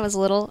remember when I was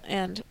little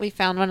and we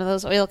found one of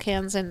those oil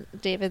cans in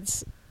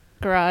David's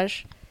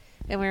garage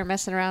and we were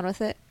messing around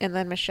with it? And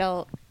then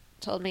Michelle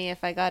told me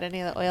if I got any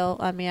of the oil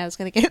on me, I was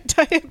going to get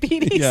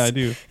diabetes. Yeah, I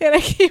do. And I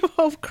came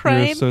home You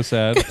crying were so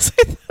sad because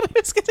I thought I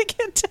was going to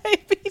get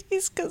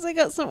diabetes because I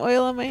got some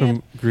oil on my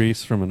hand. from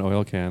grease from an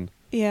oil can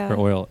Yeah. or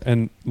oil.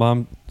 And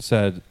Mom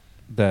said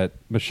that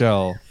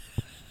Michelle,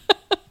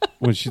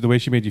 the way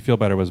she made you feel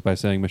better was by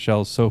saying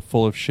Michelle's so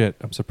full of shit.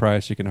 I'm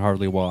surprised she can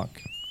hardly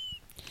walk.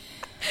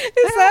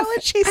 Is that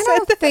what she I said?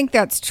 don't think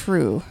that's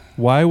true.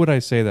 Why would I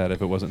say that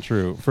if it wasn't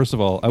true? First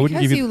of all, I wouldn't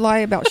Because give you lie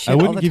about shit I all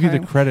wouldn't the give you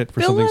time. the credit for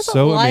Bill something doesn't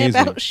so lie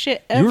amazing. about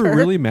shit You were ever.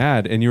 really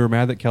mad, and you were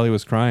mad that Kelly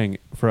was crying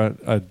for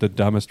the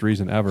dumbest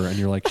reason ever. And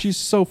you're like, she's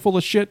so full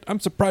of shit. I'm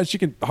surprised she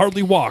can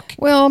hardly walk.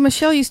 Well,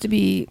 Michelle used to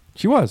be.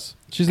 She was.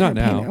 She's not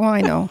now. Well, I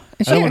know.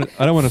 And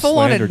I don't want to full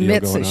on slander deal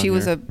admits going that on she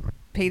was here. a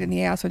pain in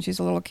the ass when she was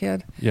a little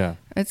kid. Yeah.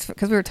 It's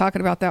because we were talking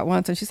about that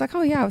once, and she's like,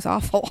 "Oh yeah, it was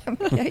awful." I'm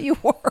like, yeah, you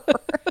were.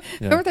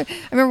 Yeah. I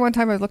remember one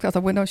time I looked out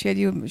the window. She had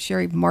you, and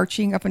Sherry,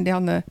 marching up and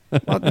down the.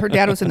 Well, her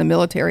dad was in the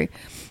military,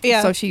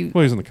 Yeah. so she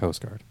Well, he's in the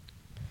Coast Guard.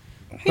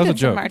 He That was a did some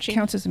joke. marching.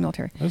 counts as the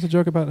military. That was a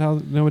joke about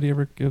how nobody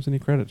ever gives any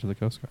credit to the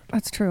Coast Guard.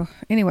 That's true.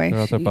 Anyway, They're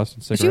out there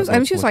busting she cigarette was. I mean,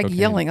 butts she was full of like cocaine.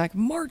 yelling, like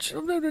 "March!"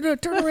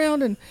 Turn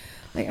around, and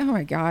like, oh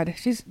my god,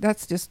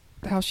 that's just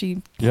how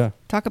she Yeah.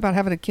 talk about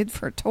having a kid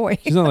for a toy.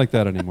 She's not like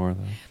that anymore,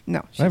 though. No,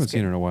 I haven't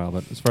seen her in a while,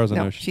 but as far as I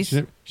No, know, she's-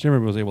 she never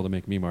was able to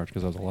make me march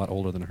because I was a lot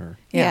older than her.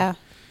 Yeah.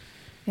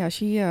 Yeah,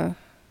 she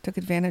took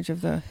advantage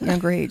of the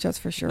younger age. That's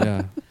for sure.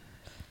 Yeah.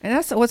 And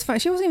that's what's funny.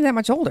 She wasn't even that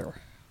much older.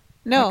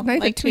 No, not even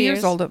like 2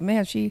 years older.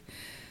 Man, she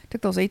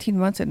took those 18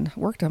 months and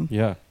worked them.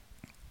 Yeah.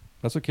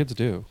 That's what kids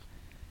do.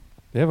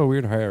 They have a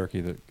weird hierarchy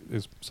that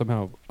is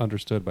somehow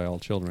understood by all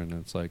children.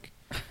 And it's like,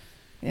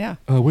 Yeah.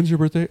 when's your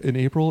birthday? In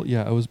April?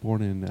 Yeah, I was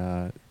born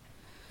in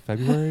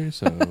February,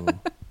 so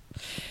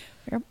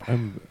Yep.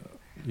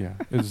 yeah.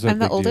 It's a I'm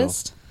the big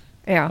oldest.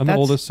 Yeah. Deal. I'm the that's-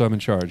 oldest, so I'm in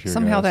charge here.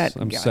 somehow guys.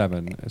 that- I'm yeah.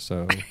 7,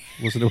 so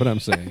listen to what I'm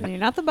And saying. you're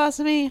not the boss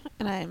of me,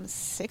 and I'm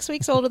 6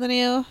 weeks older than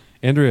you.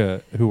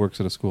 Andrea, who works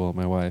at a school,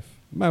 my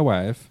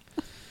wife,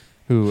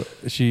 who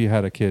she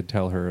had a kid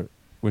tell her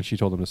when she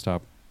told him to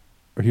stop,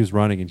 or he was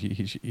running, and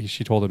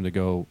she told him to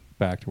go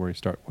back to where he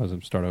was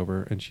and start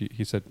over, and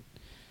he said,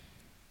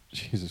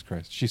 Jesus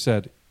Christ, she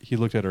said, he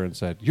looked at her and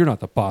said, "You're not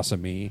the boss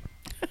of me."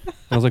 And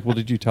I was like, well,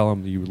 did you tell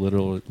him that you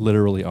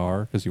literally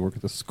are because you work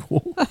at the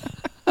school?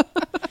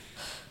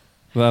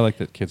 Well, I like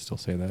that kids still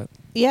say that,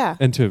 Yeah.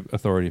 and to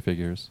authority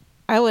figures.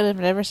 I would have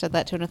never said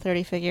that to an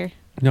authority figure.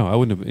 No, I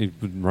wouldn't have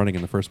been running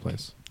in the first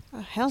place. Oh,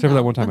 hell Except for no.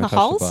 that one time In I the touched the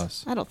halls?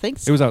 bus. I don't think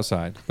so. It was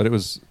outside, but it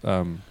was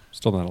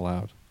still not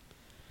allowed.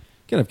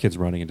 Can't have kids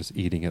running and just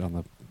eating it on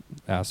the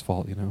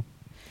asphalt, you know?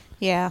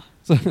 Yeah.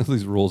 So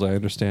these rules I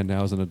understand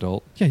now as an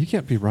adult. Yeah, you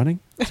can't be running.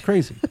 It's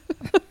crazy.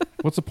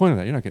 What's the point of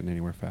that? You're not getting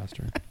anywhere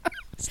faster.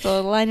 Still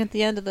a line at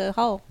the end of the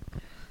hall.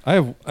 I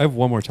have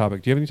one more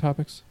topic. Do you have any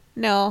topics?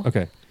 No.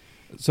 Okay.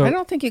 So I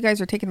don't think you guys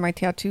are taking my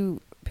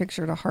tattoo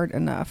picture to heart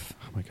enough.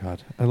 oh my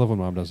God. I love when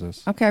Mom does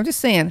this. Okay, I'm just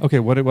saying. Okay,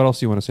 what else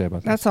do you want to say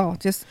about this? That's all.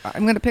 Just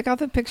I'm going to pick out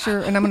the picture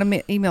and I'm going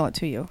to email it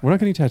to you. We're not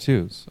getting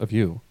tattoos of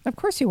you. Of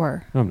course you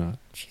are. No, I'm not.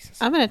 Jesus.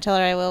 I'm going to tell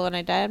her I will when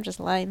I die. I'm just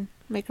lying.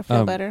 Make her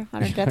feel better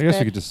on her I deathbed. guess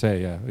you could just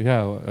say,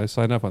 yeah, I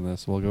signed up on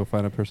this. We'll go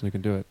find a person who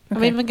can do it. I'm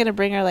Okay. even going to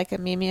bring her like a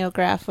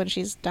mimeograph when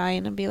she's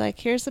dying and be like,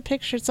 here's the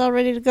picture. It's all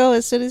ready to go.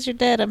 As soon as you're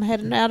dead, I'm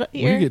heading out We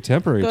here. can get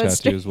temporary Going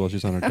tattoos while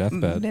she's on her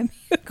deathbed.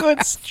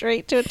 Going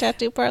straight to a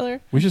tattoo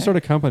parlor. We should start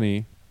a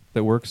company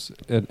that works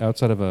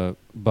outside of a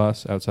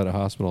bus, outside a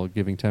hospital,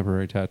 giving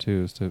temporary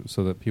tattoos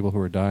so that people who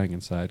are dying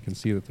inside can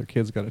see that their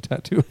kids got a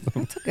tattoo of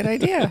them. That's a good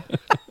idea.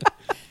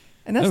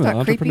 And that's I'm an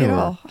not creepy at entrepreneur.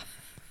 all.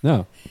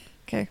 No.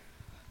 Okay.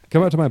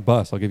 Come out to my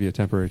bus. I'll give you a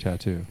temporary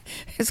tattoo.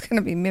 It's going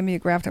to be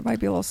mimeographed. It might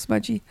be a little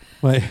smudgy.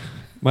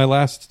 My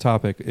last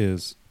topic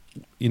is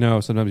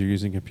sometimes you're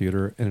using a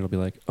computer and it'll be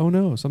like, oh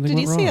no, something Did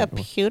went you wrong. say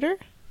a pewter?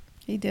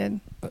 He did.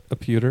 A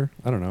pewter?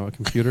 I don't know. A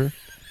computer?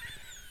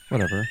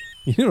 Whatever.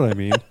 You know what I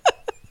mean?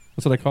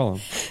 That's what I call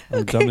them.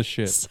 I'm dumb as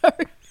shit. Sorry.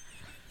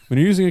 When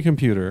you're using a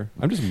computer,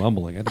 I'm just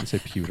mumbling. I didn't say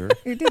pewter.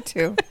 You did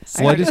too.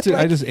 Well, I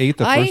just ate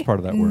the first part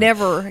of that word.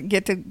 Never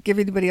get to give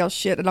anybody else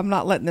shit, and I'm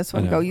not letting this I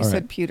one know. go. You All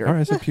said right. pewter. All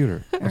right, I said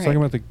pewter. I was right. talking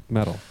about the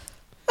metal.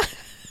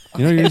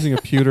 You're using a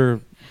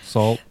pewter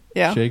salt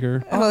Yeah.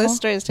 shaker. Oh, this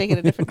story is taking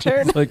a different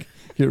turn. It's like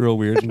get real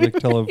weird and like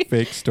tell a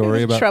fake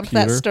story about Trump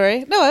pewter. that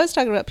story. No, I was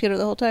talking about pewter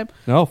the whole time.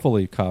 Now I'll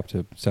fully cop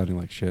to sounding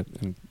like shit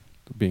and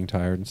being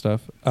tired and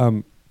stuff.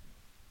 And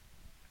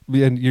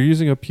you're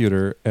using a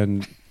pewter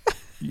and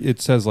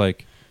it says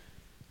like,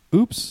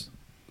 oops,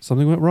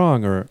 something went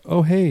wrong, or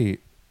oh hey,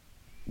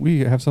 we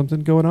have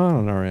something going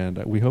on our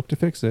end. We hope to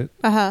fix it.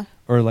 Uh-huh.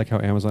 Or like how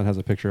Amazon has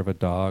a picture of a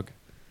dog.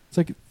 It's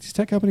like these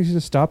tech companies need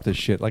to stop this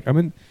shit. Like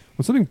when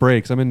something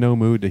breaks, I'm in no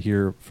mood to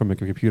hear from a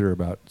computer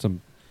about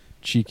some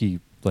cheeky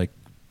like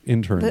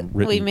intern written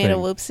We made thing. a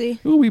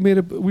whoopsie. Ooh, we made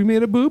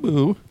a boo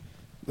boo,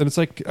 and it's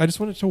like I just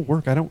want it to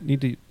work. I don't need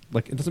to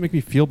like. It doesn't make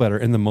me feel better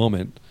in the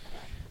moment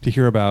to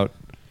hear about,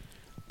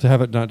 to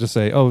have it not just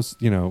say, oh,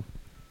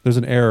 there's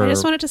an error. I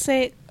just wanted to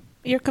say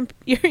your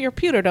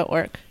pewter don't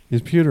work. Your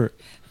pewter.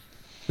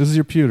 This is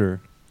your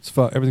pewter. It's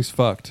everything's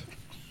fucked.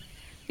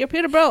 Your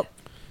pewter broke.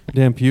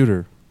 Damn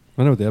pewter.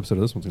 I know what the episode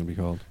of this one's gonna be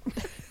called.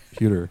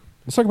 Pewter.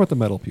 Let's talk about the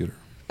metal pewter.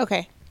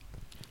 Okay.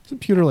 Isn't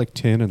pewter like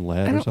tin and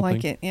lead I or don't something?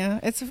 like it. Yeah,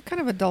 it's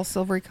kind of a dull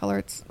silvery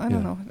color. I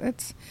don't know.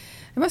 It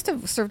must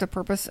have served a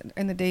purpose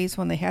in the days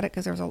when they had it,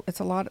 because it's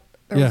a lot.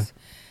 There was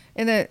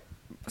in the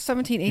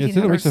 17, Yeah, it 1800s,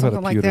 didn't make stuff out of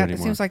something like pewter that. It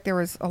anymore. seems like there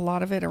was a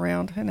lot of it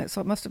around, and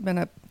so it must have been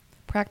a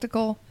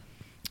practical,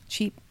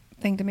 cheap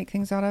thing to make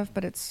things out of.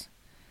 But it's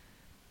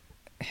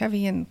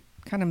heavy and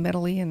kind of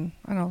metally, and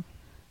I don't know.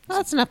 Well,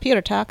 that's enough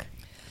pewter talk.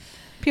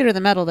 Pewter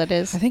the metal, that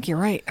is. I think you're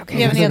right. Do Okay.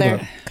 you have any Let's talk other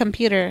about-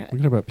 computer We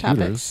can talk about pewters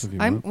topics? if you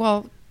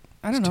want.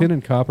 I don't It's know. tin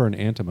and copper and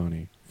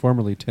antimony,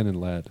 formerly tin and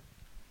lead.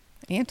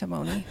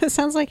 Antimony. It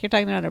sounds like you're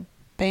talking about a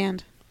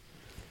band.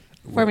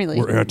 Formerly.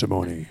 We're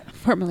antimony.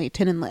 Formerly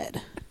tin and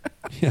lead.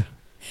 Yeah.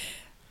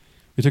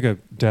 We took a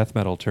death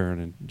metal turn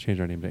and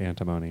changed our name to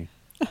antimony.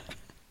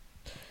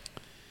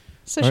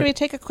 So All should right. we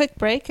take a quick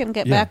break and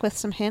get Yeah. back with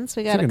some hints?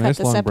 We got to Take a cut nice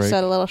this long episode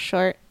break. a little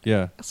short.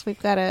 Yeah. So we've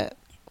got a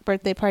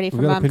birthday party for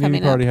We've got a Mom panini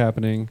coming party up.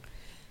 happening.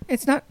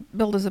 It's not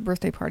billed as a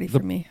birthday party The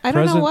for me. I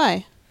don't know present-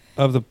 why.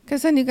 Of the,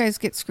 Because then you guys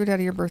get screwed out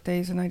of your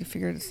birthdays, and I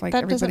figured it's like That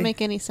everybody. doesn't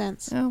make any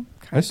sense. Oh,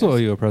 I still owe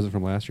you a present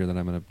from last year that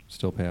I'm going to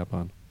still pay up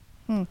on.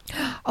 Oh,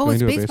 Going it's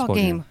to a baseball baseball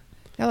game. game.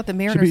 Now that the Should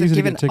Mariners be have easy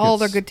to given get all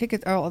their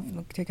tickets.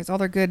 good tickets, all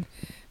their good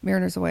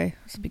Mariners away.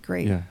 This would be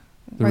great. Yeah.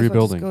 They're Might as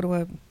well just rebuilding.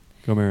 go to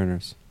Go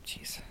Mariners.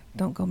 jeez,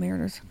 don't go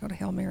Mariners. Go to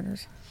hell,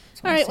 Mariners.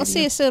 That's what All I right, say we'll to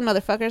see you soon,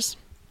 motherfuckers.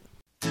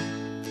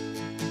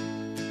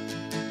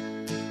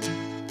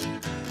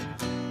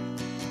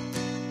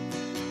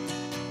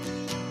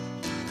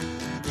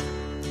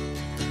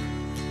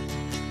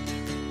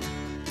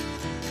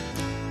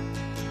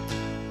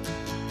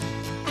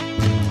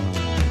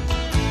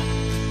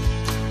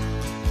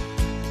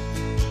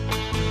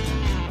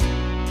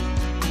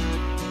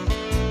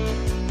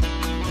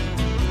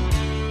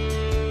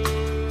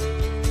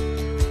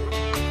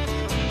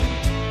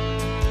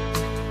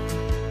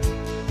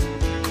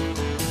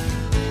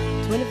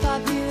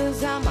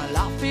 And my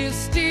life is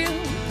still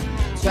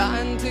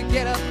trying to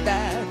get up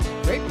that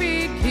great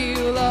big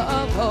hill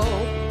of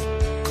hope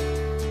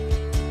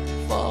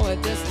for a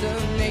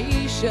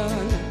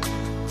destination.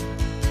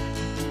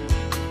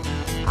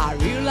 I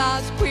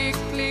realized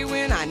quickly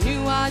when I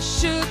knew I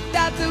should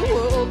that the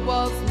world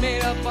was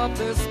made up of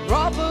this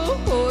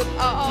brotherhood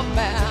of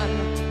man,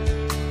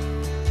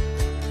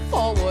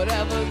 for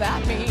whatever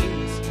that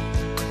means.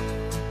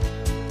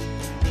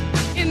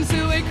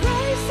 Into a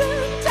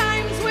crisis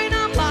times when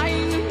I'm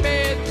lying in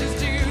bed just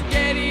to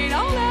get it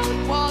all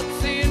out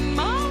what's in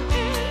my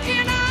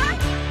head, and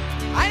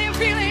I am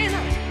feeling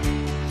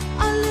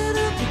a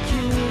little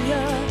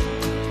peculiar.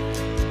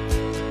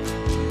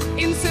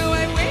 And so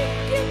I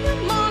wake in the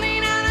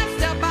morning and I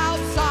step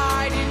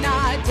outside and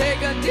I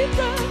take a deep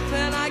breath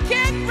and I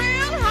get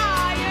real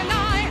high and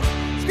I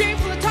scream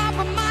from the top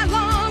of my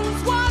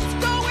lungs, what's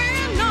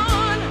going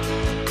on?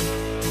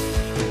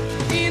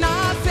 And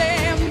I say,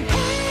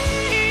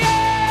 hey,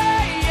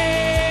 yeah,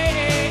 yeah.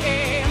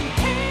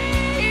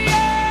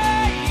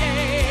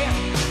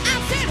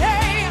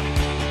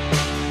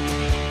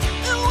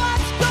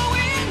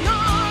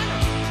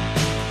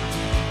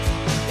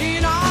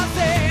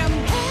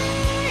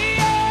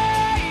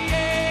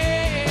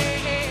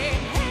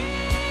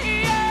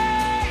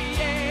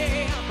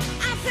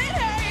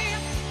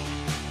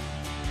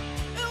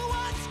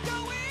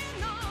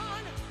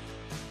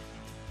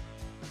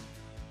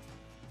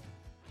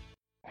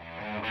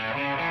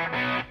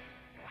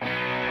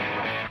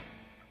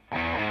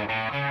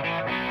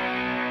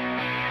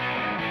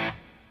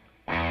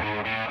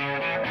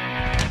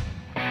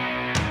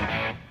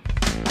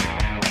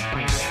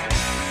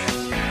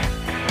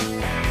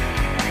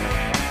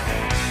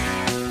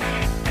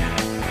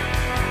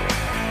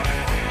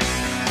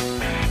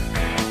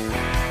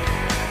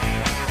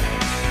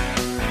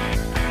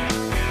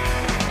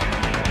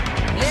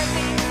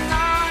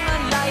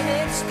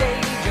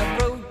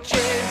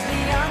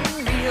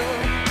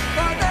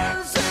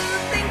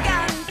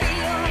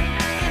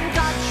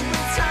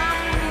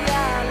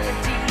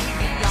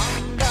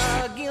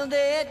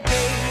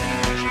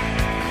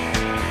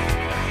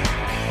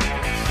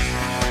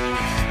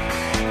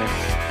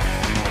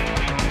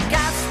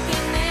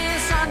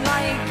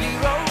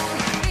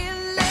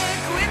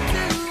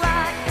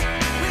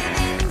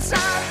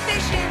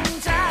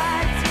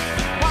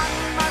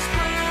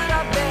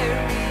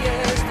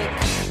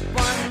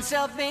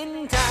 myself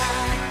in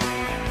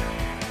time.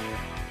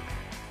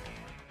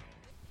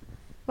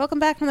 Welcome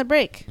back from the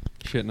break.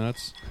 Shit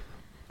nuts.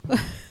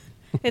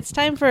 It's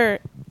time for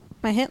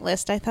my hint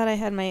list. I thought I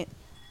had my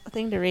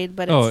thing to read,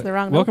 but it's the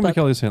wrong welcome notebook.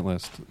 to Kelly's hint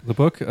list. The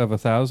book of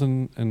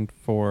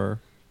 1,004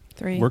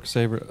 work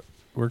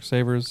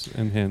savers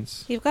and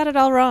hints. You've got it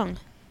all wrong.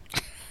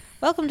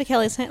 Welcome to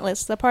Kelly's Hint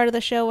List, the part of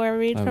the show where we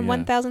read from yeah.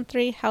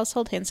 1003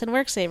 Household Hints and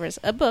Work Savers,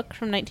 a book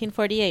from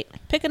 1948.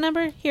 Pick a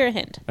number, hear a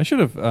hint. I should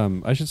have.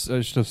 I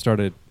should have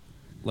started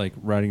like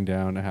writing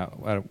down how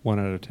 1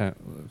 out of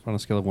 10 on a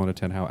scale of 1 to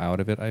 10 how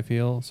out of it I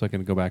feel, so I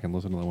can go back and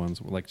listen to the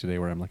ones like today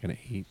where I'm like an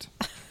 8.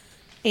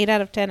 8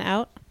 out of 10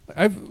 out.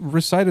 I've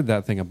recited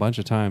that thing a bunch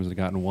of times and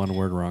gotten one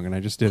word wrong, and I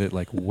just did it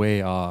like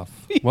way off.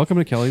 Welcome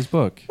to Kelly's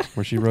book,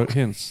 where she wrote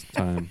hints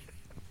time.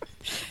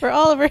 Where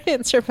all of her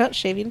hints are about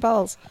shaving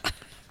balls.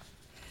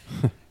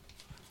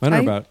 Mine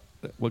are about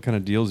what kind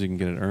of deals you can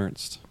get at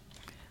Ernst.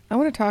 I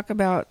want to talk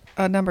about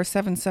number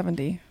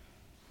 770.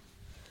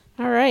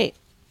 All right.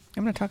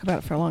 I'm going to talk about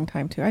it for a long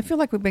time, too. I feel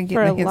like we've been For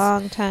getting a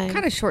long time.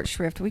 kind of short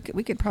shrift. We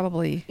could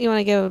probably... You want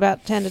to give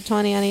about 10 to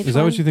 20 on each Is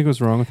that one? what you think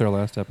was wrong with our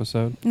last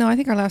episode? No, I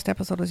think our last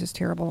episode was just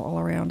terrible all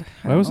around.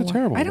 Why was it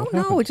terrible? I don't What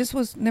know. happened? It just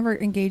was never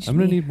engaged I'm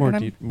going to me. need more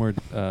And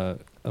I'm-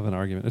 of an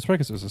argument. It's probably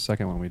because it was the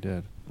second one we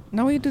did.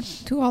 No, we do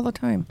two all the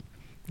time.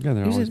 Yeah,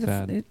 they're Usually always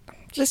bad.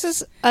 This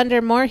is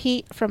under more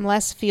heat from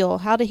less fuel.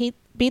 How to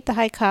beat the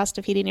high cost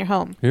of heating your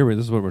home. This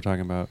is what we're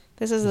talking about.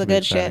 This is This the will be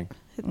good shit. exciting.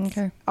 It's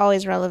Okay.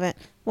 always relevant.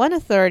 One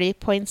authority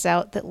points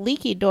out that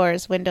leaky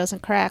doors, windows,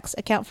 and cracks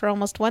account for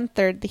almost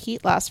 1/3 the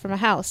heat loss from a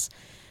house.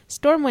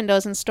 Storm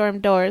windows and storm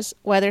doors,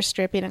 weather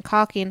stripping, and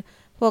caulking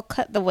will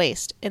cut the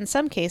waste. In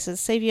some cases,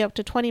 save you up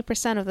to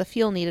 20% of the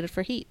fuel needed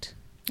for heat.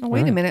 Oh,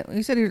 wait a Right. minute.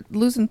 You said you're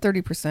losing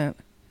 30%.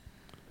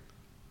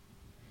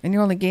 And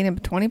you're only gaining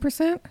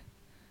 20%?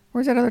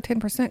 Where's that other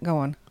 10%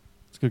 going?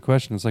 It's a good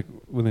question. It's like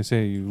when they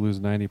say you lose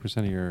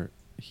 90% of your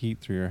heat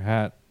through your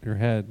head,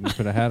 and you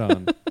put a hat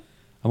on.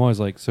 I'm always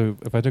like, so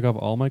if I took off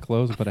all my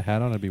clothes and put a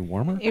hat on, it'd be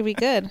warmer? It'd be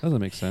good. That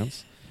doesn't make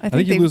sense. I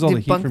think you they've lose all the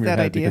heat debunked from your that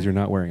head idea. because you're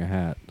not wearing a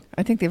hat.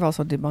 I think they've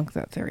also debunked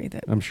that theory.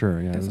 That I'm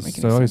sure, yeah. Doesn't make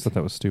So any I always sense. thought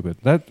that was stupid.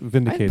 That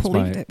vindicates my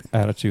believed it.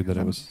 attitude that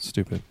it was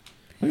stupid.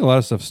 I think a lot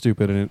of stuff's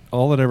stupid, and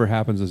all that ever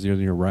happens is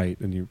you're right,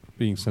 and you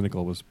being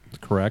cynical was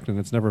correct, and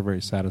it's never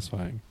very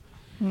satisfying.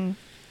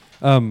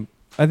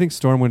 I think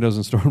storm windows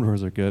and storm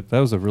doors are good. That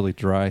was a really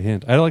dry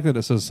hint. I like that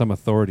it says some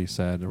authority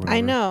said or whatever.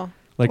 I know.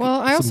 Like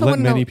Well, I also wanna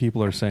many know-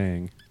 people are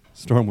saying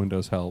storm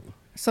windows help.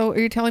 So are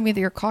you telling me that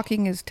your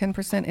caulking is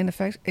 10%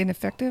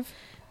 ineffective?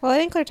 Well, I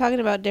think they're talking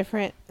about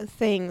different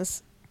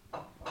things.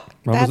 Mom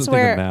That's doesn't think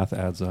where- the math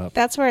adds up.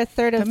 That's where a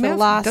third The of the math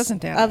loss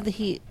doesn't add of up. the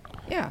heat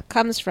Yeah,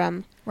 comes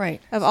from. right.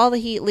 Of all the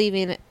heat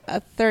leaving, a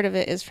third of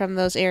it is from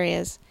those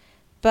areas.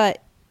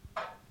 But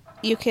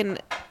you can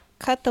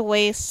cut the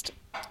waste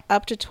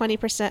up to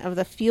 20% of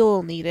the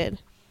fuel needed.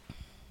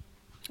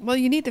 Well,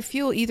 you need the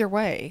fuel either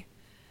way.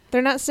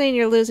 They're not saying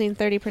you're losing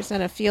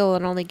 30% of fuel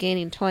and only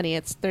gaining 20.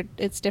 It's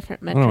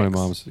different I metrics. don't know why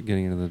mom's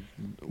getting into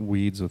the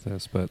weeds with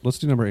this, but let's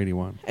do number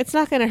 81. It's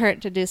not going to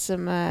hurt to do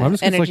some I'm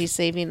just gonna energy like-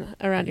 saving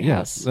around your Yeah,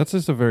 house. that's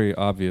just a very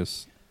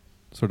obvious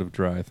sort of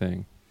dry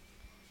thing.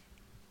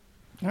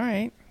 All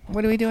right.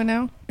 What are we doing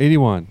now?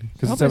 81, I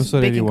because hope it's there's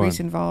episode bacon 81. grease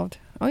involved.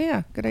 Oh,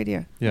 yeah. Good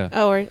idea. Yeah.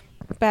 Oh, we're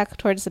back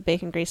towards the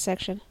bacon grease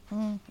section.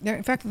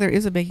 In fact, there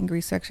is a bacon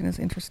grease section is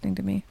interesting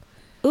to me.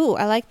 Ooh,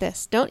 I like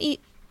this. Don't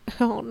eat.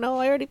 Oh, no,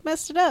 I already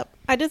messed it up.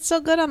 I did so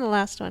good on the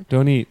last one.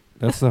 Don't eat.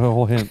 That's the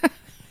whole hint.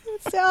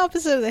 It's the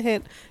opposite of the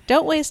hint.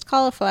 Don't waste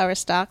cauliflower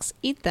stalks.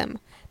 Eat them.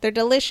 They're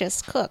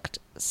delicious, cooked.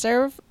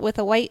 Serve with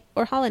a white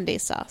or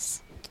hollandaise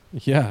sauce.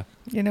 Yeah.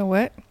 You know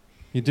what?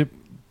 You dip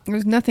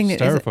There's nothing that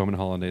is styrofoam in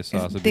hollandaise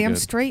sauce. is It'd be damn good.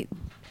 straight.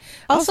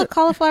 Also, Also-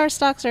 cauliflower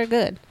stalks are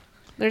good.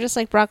 They're just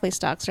like broccoli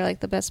stalks. They're like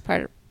the best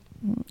part.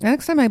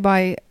 Next time I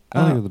buy I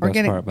don't think they're the best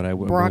organic part, but I'm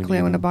willing to broccoli, eat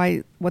I'm going to them.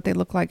 buy what they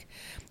look like.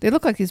 They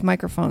look like these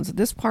microphones.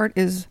 This part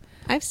is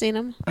I've seen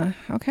them.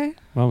 okay.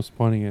 Mom's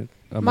pointing at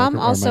a Mom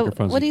our also,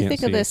 microphones what do you can't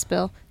think of see. this,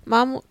 Bill?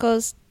 Mom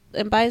goes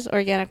and buys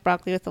organic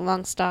broccoli with the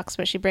long stalks,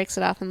 but she breaks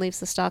it off and leaves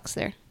the stalks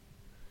there.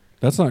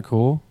 That's not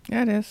cool.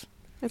 Yeah, it is.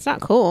 It's not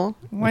cool.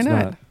 Why It's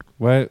not?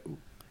 Why?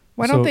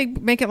 Why So- don't they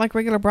make it like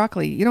regular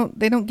broccoli?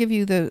 They don't give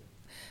you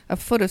a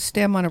foot of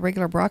stem on a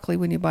regular broccoli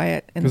when you buy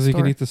it in the Because you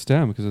store. can eat the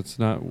stem because it's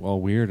not all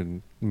weird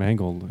and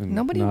mangled and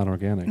Nobody- not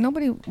organic.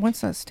 Nobody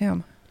wants that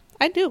stem.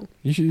 I do.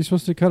 You're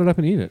supposed to cut it up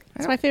and eat it.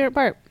 It's my favorite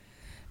part.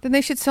 Then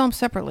they should sell them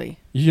separately.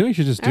 You know what you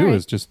should just All do right.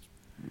 is just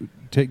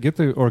get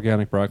the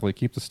organic broccoli,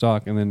 keep the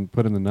stalk, and then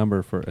put in the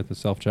number for at the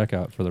self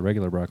checkout for the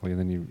regular broccoli, and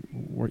then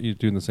you're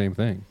doing the same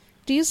thing.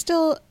 Do you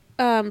still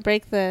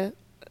break the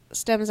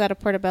stems out of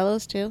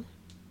portobellos too?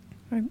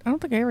 I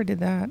don't think I ever did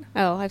that.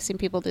 Oh, I've seen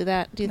people do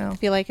that. Do you No.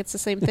 feel like it's the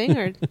same thing,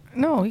 or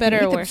No, you Better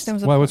can or eat the worse?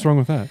 stems Why? What's wrong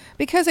with that?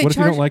 Because they What if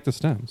you charge. don't like the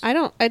stems? I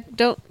don't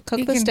cook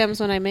You the can- stems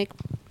when I make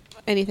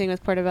anything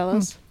with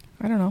portobellos.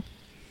 I don't know.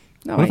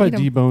 No, what if I eat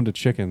 'em. deboned a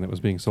chicken that was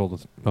being sold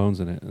with bones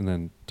in it and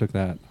then took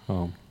that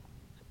home?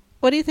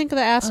 What do you think of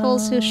the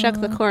assholes who shuck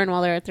the corn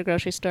while they're at the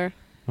grocery store?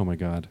 Oh my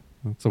God!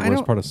 That's the I worst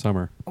don't- part of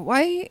summer.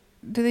 Why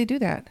do they do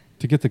that?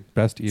 To get the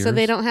best ears. So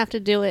they don't have to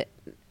do it.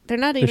 They're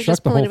not even shuck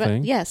just the pulling whole it back.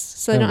 thing? Yes,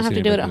 so I they don't haven't have to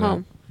seen do it at anybody do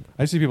home. that.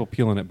 I see people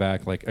peeling it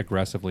back like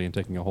aggressively and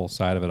taking a whole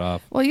side of it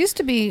off. Well, it used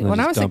to be And then when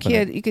I was just a dumping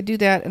kid, it. you could do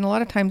that, and a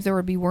lot of times there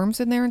would be worms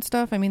in there and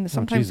stuff. I mean,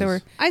 sometimes there were.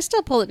 Jesus. I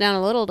still pull it down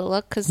a little to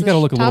look because You the gotta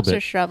look a little tops bit.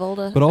 are shriveled.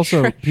 But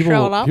also,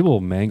 shriveled up. people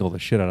mangle the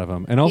shit out of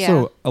them, and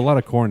also Yeah. a lot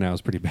of corn now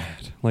is pretty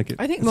bad. Like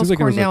I think it most seems like it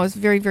corn was now is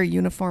very, very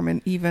uniform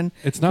and even.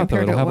 It's not though.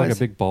 compared to It'll have it like a was.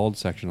 big bald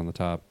section on the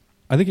top.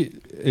 I think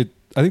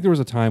I think there was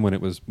a time when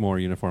it was more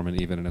uniform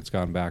and even, and it's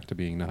gone back to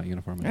being not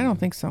uniform. I don't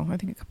think so. I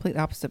think the complete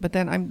opposite. But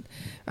then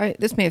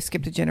this may have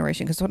skipped a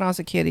generation because when I was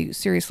a kid, you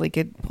seriously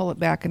could pull it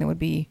back and it would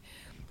be.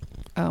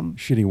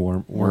 Shitty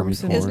wormy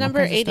Worms and- corn. Is number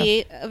kinds of stuff.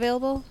 88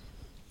 available?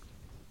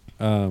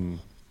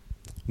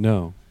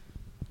 No.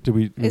 Did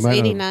we? Is might not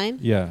have- 89?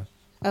 Yeah.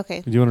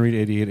 Okay. Do you want to read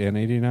 88 and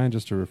 89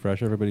 just to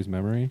refresh everybody's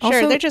memory? Also-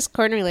 Sure, they're just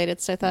corn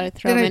related, so I thought I'd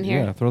throw Did them I- in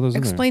here. Yeah, throw those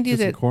in there. Explain to you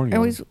Get some that corn I going.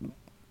 always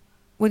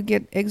would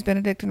get eggs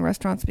Benedict in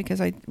restaurants because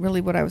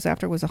what I was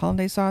after was a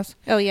hollandaise sauce,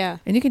 Oh, yeah.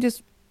 and you can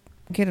just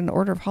get an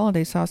order of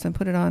hollandaise sauce and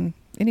put it on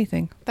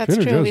anything. That's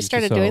Trader true. Joe's We used to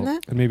started sell- doing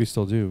that? and maybe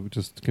still do.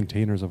 Just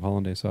containers of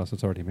hollandaise sauce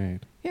that's already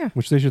made, Yeah,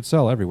 which they should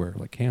sell everywhere,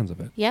 like cans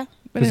of it. Yeah.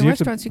 but 'Cause in you have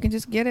to- restaurants you can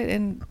just get it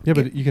and Yeah,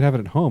 get- but you could have it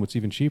at home. It's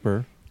even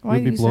cheaper. Why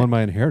You'd be use blowing that?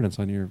 my inheritance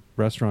on your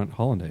restaurant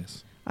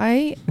hollandaise.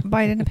 I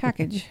buy it in a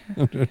package.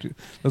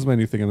 That's my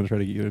new thing. I'm going to try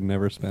to get you to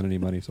never spend any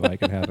money so I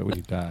can have it when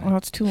you die. Well,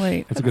 it's too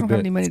late. That's a I good don't have bit.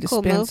 any money It's a to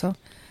cool spend, move. so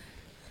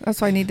that's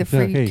why I need the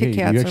Yeah, free hey, Kit you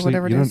Kats or actually-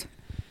 whatever it you is.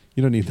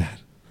 You don't need that.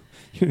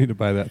 You don't need to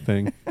buy that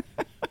thing.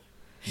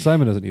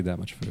 Simon doesn't need that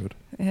much food.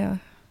 Yeah.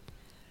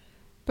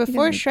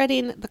 Before doesn't-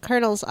 shredding the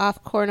kernels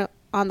off corn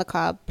on the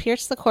cob,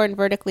 pierce the corn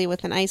vertically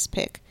with an ice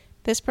pick.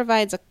 This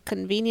provides a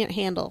convenient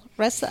handle.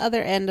 Rest the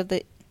other end of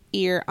the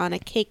ear on a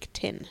cake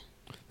tin.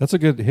 That's a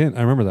good hint.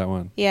 I remember that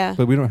one. Yeah.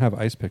 But we don't have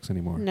ice picks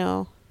anymore.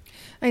 No.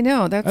 I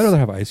know. That's I'd rather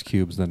have ice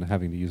cubes than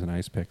having to use an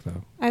ice pick,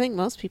 though. I think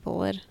most people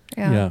would.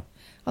 yeah.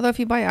 Although if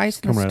you buy ice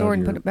in Come the right store out of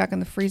and put your- it back in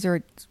the freezer,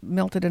 it's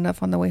melted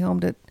enough on the way home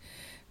to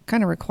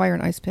kind of require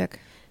an ice pick.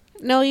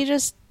 No, you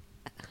just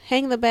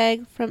hang the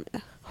bag from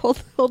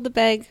hold the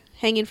bag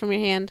hanging from your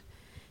hand,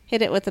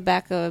 hit it with the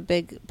back of a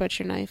big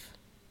butcher knife,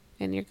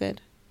 and you're good.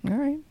 All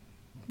right.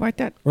 Like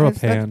that. Or a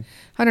that's- that's pan.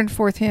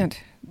 104th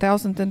hint.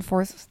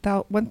 1,004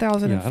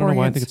 Yeah, I don't know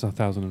why I think hints. it's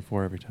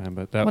 1,004 every time,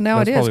 but that, Well, now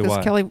that's it is probably because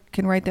why. Kelly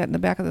can write that in the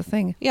back of the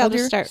thing. Yeah, I'll Hold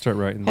just your, Start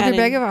writing. hold your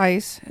bag adding- of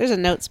ice. There's a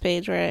notes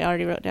page where I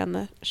already wrote down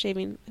the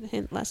shaving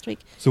hint last week.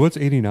 So what's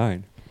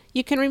 89?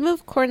 You can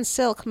remove corn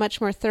silk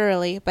much more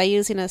thoroughly by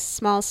using a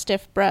small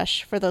stiff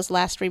brush for those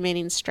last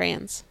remaining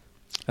strands.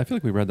 I feel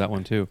like we read that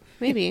one too.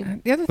 Maybe.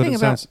 The other But thing it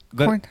about sounds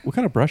that, corn, what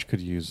kind of brush could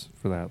you use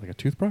for that? Like a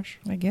toothbrush?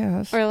 I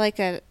guess. Or like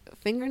a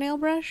fingernail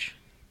brush.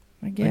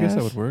 I I guess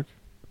that would work.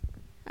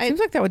 Seems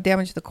like that would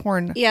damage the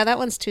corn. Yeah, that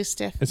one's too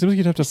stiff. It seems like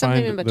you'd have to Something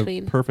find in the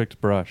between. perfect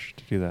brush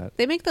to do that.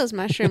 They make those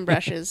mushroom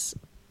brushes.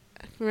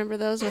 Remember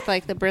those with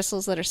like the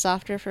bristles that are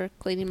softer for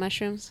cleaning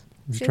mushrooms?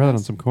 You See should try that on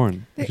those? some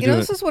corn. You should You do know,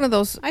 it- this is one of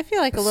those I feel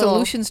like a little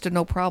solutions to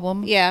no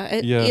problem. Yeah,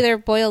 it Yeah. either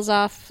boils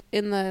off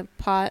in the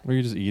pot or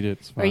you just eat it.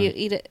 It's or fine. you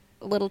eat it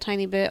a little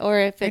tiny bit, or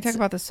if Are you it's talking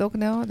about the silk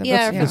now?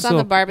 yeah, if yeah. it's on the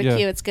Silk, barbecue,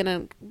 yeah. it's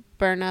gonna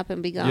burn up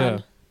and be gone. Yeah.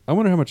 I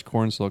wonder how much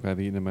corn silk I've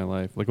eaten in my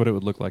life. Like what it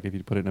would look like if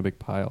you put it in a big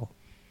pile.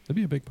 It'd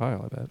be a big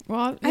pile, I bet. Well,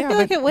 I yeah, feel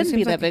like but it wouldn't be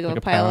seems that like- big of like a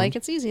a pile. pound. Like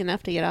it's easy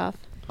enough to get off.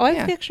 Oh, I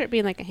Yeah. picture it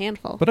being like a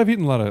handful. But I've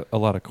eaten a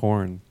lot of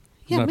corn.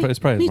 Yeah, It's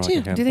probably me more too.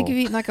 Like a Do you think handful. you've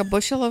eaten like a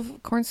bushel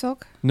of corn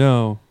silk?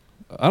 No.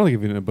 I don't think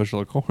I've eaten a bushel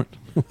of corn.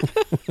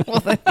 Well,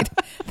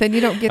 then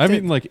you don't get I've to.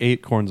 eaten like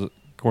 8 corns of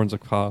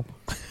cob.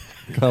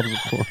 Cobs of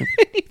corn.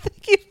 you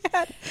think you've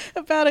had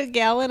about a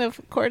gallon of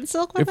corn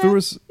silk with If there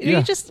was- Are yeah.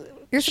 you just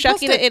You're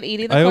shucking supposed to- it and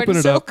eating the I corn open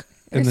it silk? up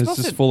and You're it's supposed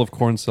just to- full of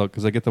corn silk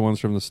because I get the ones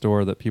from the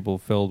store that people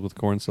filled with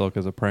corn silk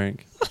as a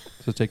prank.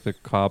 So take the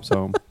cobs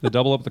home. They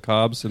double up the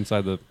cobs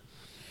inside the, what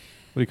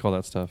do you call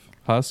that stuff?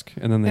 Husk,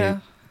 and then they Yeah.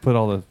 put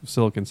all the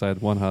silk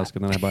inside one husk,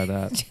 and then I buy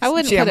that. I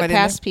wouldn't Jam put it it in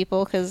past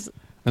people because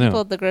I know. people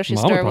at the grocery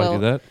Mom would store probably will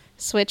do that.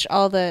 switch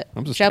all the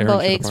I'm just jumbo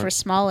tearing shit eggs apart. for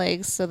small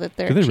eggs so that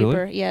they're Do they really?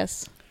 cheaper.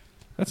 Yes,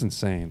 That's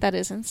insane. that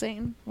is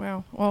insane.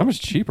 Wow. Well, How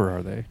much cheaper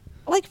are they?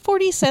 Like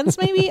 40 cents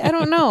maybe? I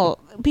don't know.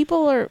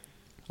 People are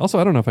Also,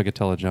 I don't know if I could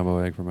tell a jumbo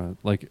egg from a,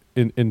 like,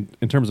 in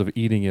terms of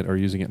eating it or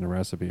using it in a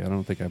recipe. I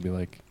don't think I'd be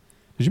like,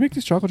 did you make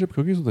these chocolate chip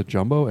cookies with a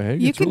jumbo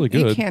egg? It's really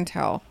good. You can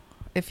tell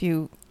if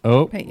you.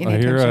 Oh, pay any I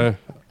hear attention.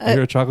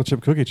 a chocolate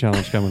chip cookie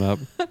challenge coming up.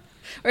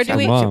 or do From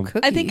we Mom.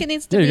 Cookie. I think it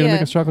needs to Yeah, be you're gonna a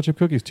make us chocolate chip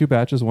cookies, 2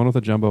 batches, one with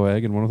a jumbo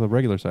egg and one with a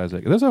regular size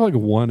egg. There's like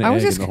one I egg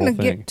was just in the whole going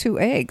to thing. get 2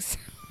 eggs.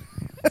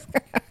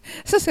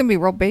 This is going to be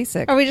real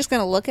basic. Are we just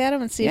going to look at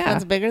them and see if Yeah.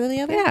 one's bigger than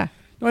the other? Yeah.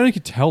 No, I think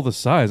you could tell the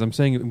size. I'm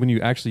saying when you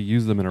actually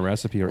use them in a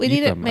recipe or We eat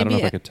need it them, I don't know maybe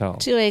if I a could tell.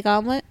 2-egg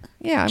omelet.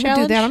 Yeah, I'm going to do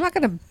Challenge? that. I'm not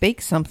going to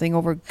bake something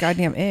over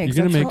goddamn eggs.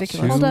 You're gonna That's make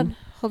ridiculous. Hold two- on.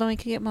 Hold on. We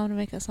can get Mom to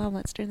make us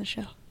omelets during the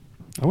show.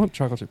 I want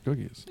chocolate chip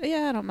cookies.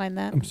 Yeah, I don't mind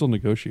that. I'm still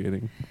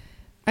negotiating.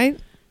 I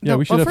Yeah,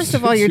 we should have first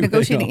of all, you're 2 egg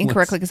negotiating omelets.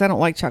 incorrectly because I don't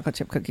like chocolate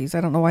chip cookies.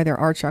 I don't know why there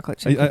are chocolate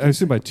chip I cookies.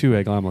 assume by 2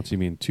 egg omelets you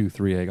mean 2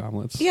 3-egg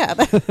omelets. Yeah,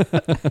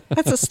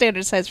 that's a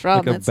standard size for like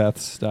omelets. a Beth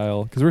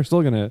style. Because we're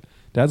still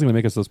Dad's gonna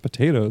make us those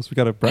potatoes. We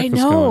got a I breakfast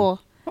know.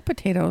 What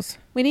potatoes?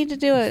 We need to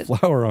do it.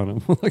 flour on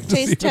them. Like to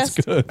Taste see test.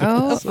 what's good.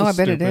 Oh, So I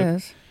bet it stupid.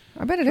 is.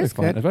 I bet it It'll is be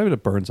fine. good. I bet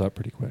it burns up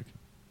pretty quick.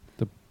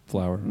 The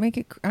flour. Make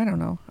it. I don't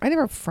know. I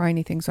never fry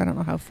anything, so I don't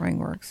know how frying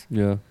works.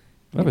 Yeah.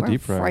 I have a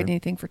deep fried fryer.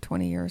 anything for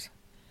 20 years.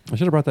 I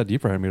should have brought that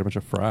deep fryer and made a bunch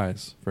of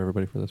fries for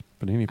everybody for this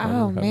panini party.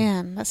 Oh we're having.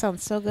 man, that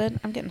sounds so good.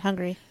 I'm getting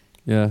hungry.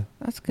 Yeah.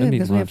 That's I good need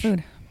because we have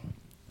lunch. food.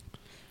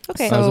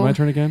 Okay. So, is it So- my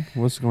turn again?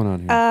 What's going on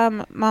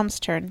here? Mom's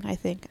turn, I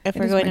think. If It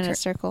we're is going my in turn. a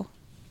circle.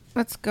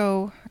 Let's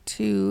go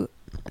to.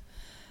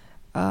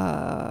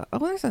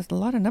 There's a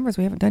lot of numbers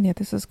we haven't done yet.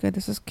 This is good.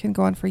 Can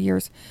go on for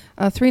years.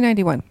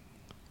 391.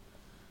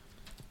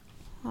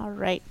 All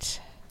right.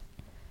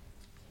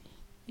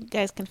 You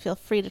guys can feel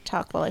free to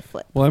talk while I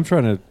flip. Well, I'm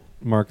trying to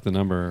mark the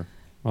number.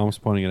 Mom's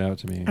pointing it out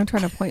to me. I'm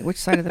trying to point which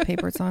side of the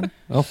paper it's on.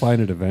 I'll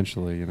find it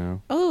eventually, you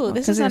know. Oh,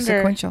 this Because is it's under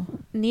sequential.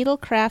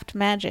 Needlecraft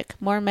Magic.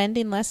 More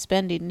mending, less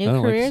spending. I New don't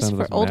like the careers sound of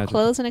for this old magic.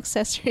 clothes and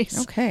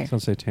accessories. Okay.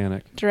 Sounds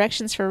satanic.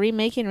 Directions for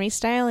remaking,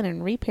 restyling,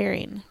 and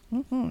repairing.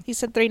 Mm-hmm. You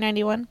said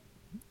 391?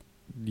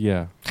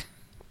 Yeah.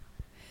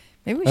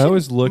 Maybe we I should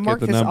always look mark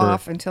at the this number.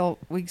 off until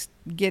we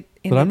get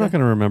into But I'm not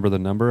going to remember the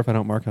number if I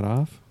don't mark it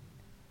off.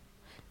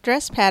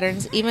 Dress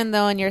patterns, even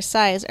though in your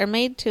size, are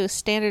made to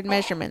standard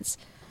measurements,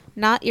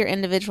 not your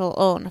individual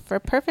own. For a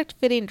perfect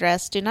fitting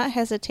dress, do not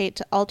hesitate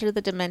to alter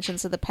the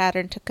dimensions of the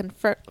pattern to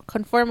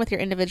conform with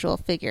your individual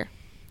figure.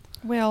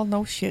 Well,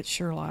 no shit,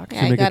 Sherlock. Yeah,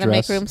 I make a gotta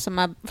make dress.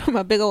 room for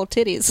my big old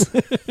titties.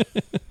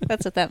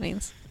 That's what that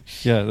means.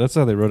 Yeah, that's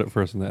how they wrote it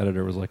first, and the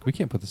editor was like, "We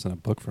can't put this in a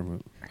book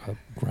from a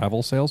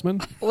gravel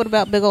salesman." What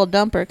about big old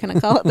dumper? Can I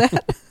call it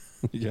that?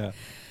 Yeah.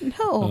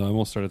 No. I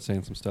almost started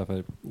saying some stuff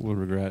I would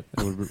regret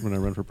when I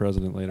run for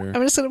president later.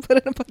 I'm just gonna put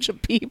in a bunch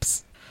of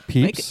beeps.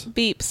 Peeps?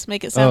 Beeps.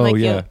 Make it sound Oh, like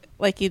yeah.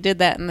 you did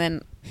that, and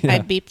then Yeah. I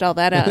beeped all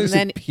that out, They and say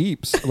then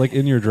peeps, like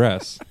in your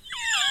dress.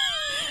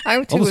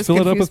 I too I'll was just fill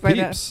it up confused with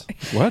by peeps.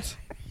 What?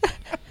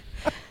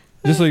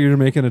 Just like you're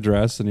making a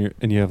dress and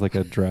you have like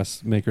a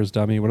dressmaker's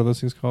dummy. What are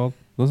those things called?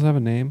 Those have a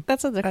name?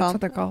 that's what they're That's called.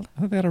 what they're called.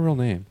 I thought they had a real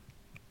name.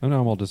 I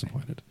know I'm all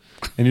disappointed.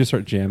 And you just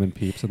start jamming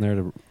peeps in there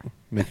to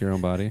make your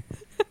own body.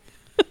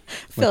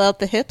 Fill out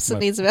the hips. It my-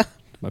 needs about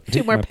My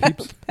two more my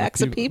peeps,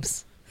 packs my of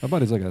peeps. My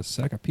body's like a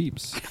sack of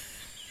peeps.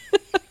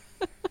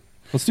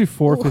 Let's do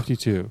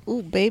 452.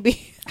 Ooh,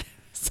 baby.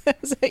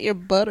 Is that your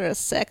butt or a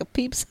sack of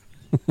peeps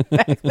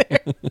back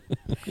there?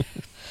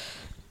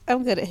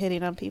 I'm good at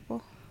hitting on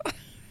people.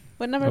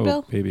 What number, Oh,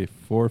 Bill? baby,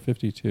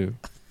 452.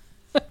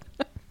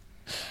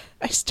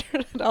 I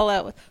started all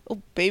out with,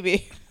 oh,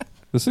 baby.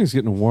 This thing's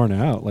getting worn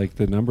out. Like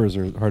the numbers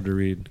are hard to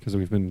read because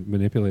we've been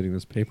manipulating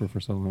this paper for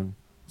so long.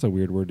 It's a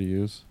weird word to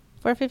use.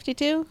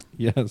 452?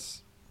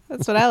 Yes.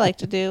 That's what I like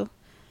to do.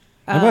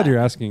 I'm glad you're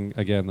asking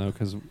again though,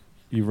 because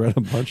you've read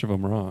a bunch of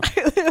them wrong.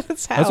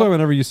 That's how. That's why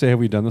whenever you say, "Have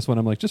we done this one?"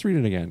 I'm like, just read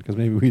it again because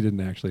maybe we didn't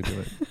actually do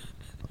it.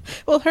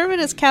 Well, Herman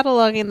is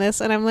cataloging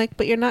this, and I'm like,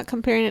 but you're not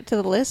comparing it to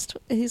the list?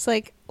 He's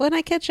like, when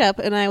I catch up,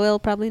 and I will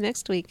probably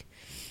next week,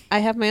 I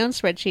have my own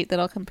spreadsheet that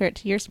I'll compare it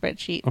to your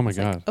spreadsheet. Oh, my It's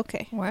like, God.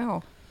 okay.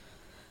 Wow.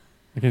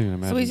 I can't even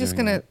imagine. So he's just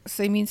doing going to that.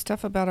 say mean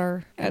stuff about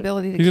our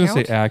ability to He's going count?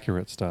 to say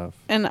accurate stuff.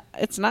 And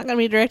it's not going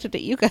to be directed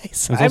at you guys.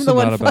 It's I'm also the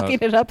one not about- fucking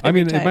it up I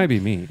every mean, time. it might be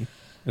me.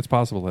 It's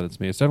possible that it's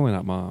me. It's definitely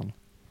not Mom.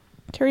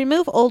 To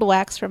remove old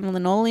wax from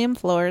linoleum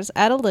floors,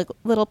 add a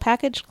little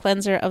packaged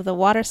cleanser of the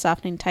water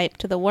softening type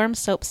to the warm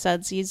soap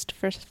suds used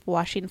for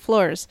washing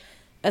floors.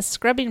 A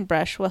scrubbing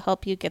brush will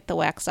help you get the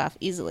wax off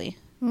easily.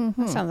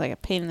 Mm-hmm. That sounds like a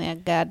pain in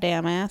the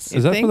goddamn ass. You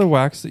Is that think? for the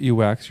wax that you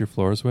wax your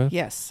floors with?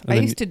 Yes. And I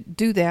then used to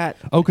do that.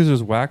 Oh, because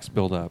there's wax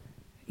buildup.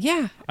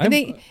 Yeah. I'm-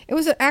 And it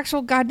was an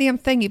actual goddamn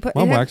thing. You put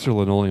Mom it had- waxed her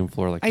linoleum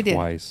floor like I did.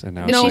 twice, and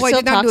now No, No, it's she I like,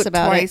 still did not do talks it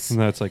about it. twice. and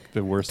that's like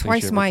the worst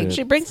Twice thing she my- ever did.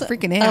 She brings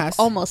Freaking it up ass.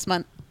 almost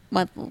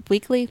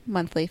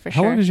monthly for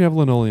How sure. long did you have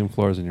linoleum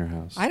floors in your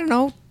house? I don't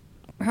know.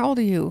 How old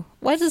are you?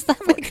 Why does that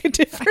make a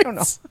difference? don't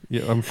know.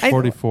 Yeah, I'm I-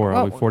 44.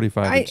 I'll be well,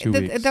 45 in 2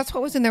 weeks. That's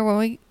what was in there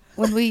when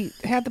we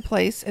had the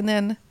place, and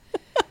then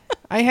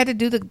I had to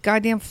do the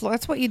goddamn floor.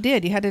 That's what you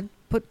did. You had to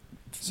put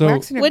So-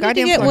 wax in your When did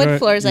you goddamn get floor. wood You're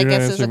floors, I gonna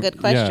guess, is a answer- good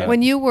question. yeah.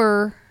 When you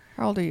were,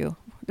 how old are you?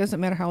 Doesn't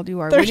matter how old you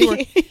are. When you were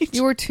 38.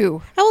 you were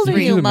 2. How old You are can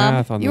do you, the Mom?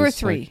 math on You were this,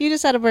 3. like, You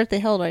just had a birthday.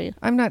 How old are you?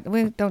 I'm not.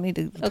 We don't need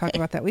to talk Okay.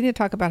 about that. We need to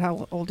talk about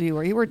how old you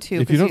were. You were 2. if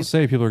you 'cause don't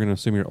say, people are going to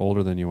assume you're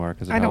older than you are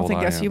because I don't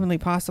think that's humanly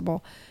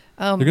possible.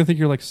 They're going to think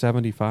you're like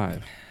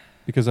 75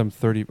 because I'm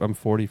 30. I'm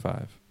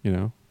 45. You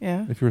know,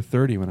 Yeah. if you were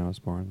 30 when I was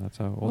born, that's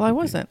how old. Well, I you'd be.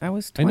 wasn't. I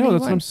was I 21. know,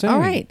 that's what I'm saying. All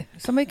right.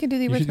 Somebody can do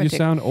the You arithmetic.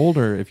 sound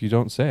older if you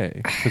don't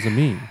say because of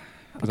me.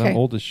 Because Okay. I'm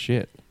old as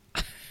shit.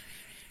 I'm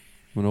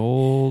an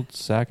old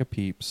sack of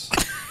peeps.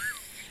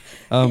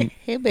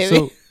 Hey, baby.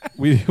 So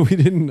we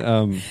didn't.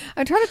 I'm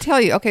trying to tell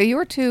you. Okay, you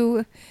were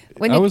 2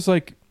 when I you, was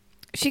like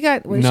she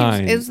got. When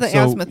 9. it was the So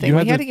asthma thing. you We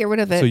had had the- to get rid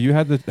of it. So you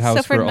had the house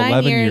so for 9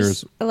 11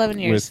 years, 11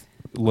 years.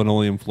 with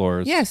linoleum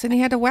floors. Yes, and he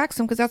had to wax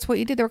them because that's what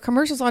you did. There were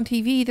commercials on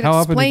TV that How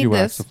often did explained you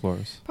wax this. the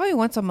floors? Probably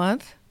once a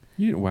month.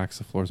 You didn't wax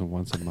the floors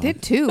once a month.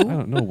 Did too. I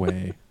don't know.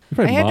 Way. You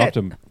probably I had mopped that-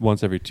 them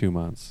once every 2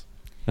 months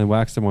and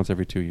waxed them once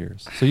every 2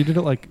 years. So you did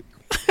it like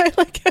I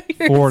like how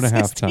you're 4.5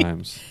 insisting.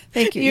 times.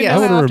 Thank you. You Yes. I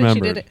know would how have often she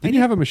did remembered. it. Didn't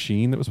you have a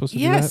machine that was supposed to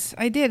Yes,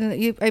 I did.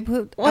 And I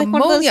put Like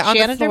one of those ammonia on the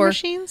janitor floor.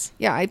 machines?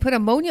 Yeah, I put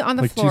ammonia on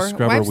the Like two floor.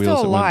 scrubber Wife's wheels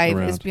still that went alive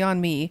around. is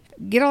beyond me.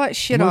 Get all that do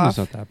shit that? off.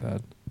 Ammonia's not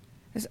that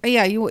bad.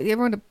 Yeah, you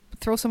ever want to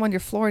throw some on your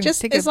floor and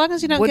Just take as a long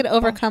as you don't wood get ball?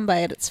 overcome by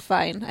it, it's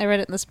fine. I read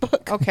it in this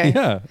book. Okay.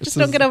 Yeah. it Just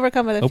says don't get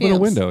overcome by the Open fumes.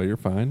 a window. You're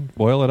fine.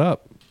 Boil it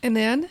up. And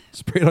then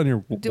Spray it on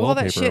your do all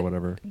that wallpaper shit. or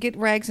whatever. Get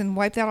rags and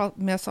wipe that all,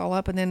 mess all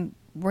up, and then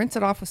rinse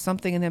it off with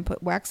something, and then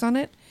put wax on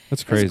it.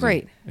 That's crazy.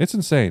 great. It's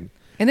insane.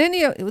 And then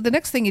the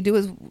next thing you do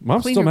is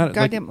Mom's clean still your mad. Like,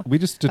 goddamn. we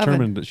just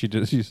determined that she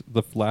did.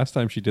 The last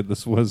time she did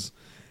this was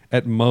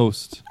at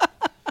most,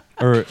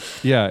 or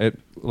yeah,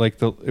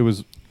 it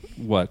was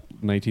what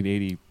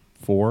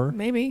 1984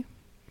 Maybe.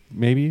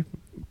 maybe.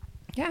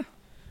 Yeah.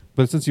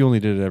 But since you only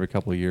did it every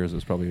couple of years, it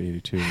was probably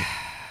 82.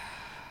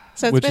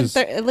 So it's Which been is-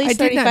 at I least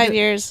did not 35 do-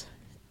 years,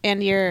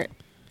 and you're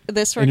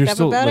this And worked you're up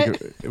still about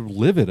like it?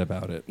 livid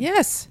about it.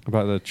 Yes.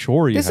 About the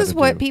chore you This had is to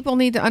what do. people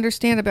need to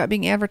understand about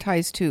being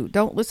advertised to.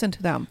 Don't listen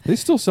to them. They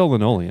still sell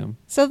linoleum.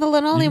 So the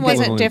linoleum You can get wasn't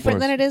linoleum different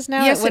floors. than it is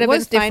now? Yes, it would it have been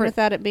was fine different.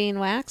 without it being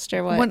waxed,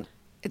 or what?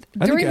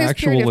 I During think this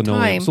actual period of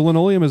linoleum. time, So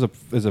linoleum is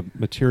a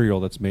material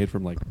that's made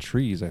from like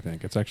trees. I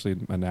think it's actually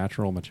a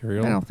natural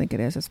material. I don't think it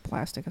is. It's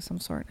plastic of some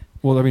sort.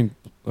 Well, I mean,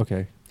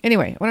 okay.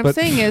 Anyway, what I'm But-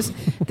 saying is,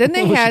 then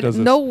they Well, she had does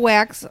this. no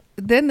wax.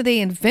 Then they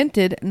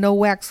invented no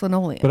wax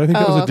linoleum. But I think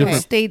that Oh, was a okay. It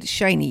different. stayed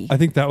shiny. I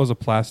think that was a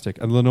plastic.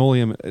 And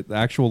linoleum, the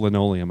actual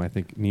linoleum, I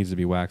think needs to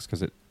be waxed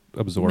because it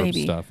absorbs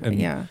Maybe. stuff. And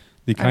Yeah.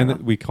 the I don't kind know.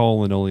 that we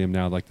call linoleum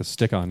now, like the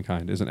stick-on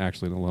kind, isn't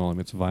actually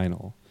linoleum. It's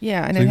vinyl.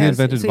 Yeah, and So it they has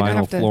invented so you don't vinyl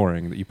have to-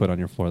 flooring that you put on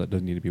your floor that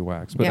doesn't need to be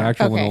waxed. But Yeah.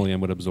 actual Okay. linoleum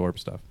would absorb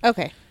stuff.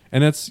 Okay.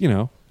 And that's,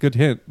 good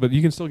hint. But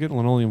you can still get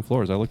linoleum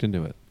floors. I looked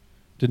into it.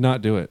 Did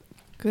not do it.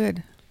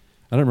 Good.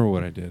 I don't remember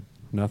what I did.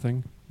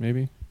 Nothing,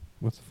 maybe,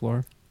 with the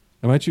floor.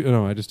 No, I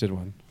just did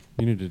one.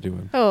 You need to do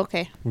one. Oh,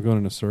 okay. We're going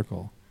in a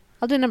circle.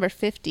 I'll do number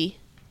 50.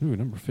 Ooh,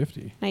 number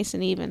 50. Nice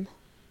and even.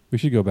 We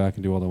should go back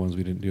and do all the ones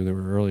we didn't do that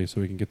were early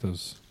so we can get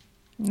those.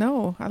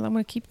 No, I'm going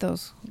to keep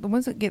those. The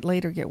ones that get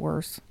later get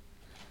worse.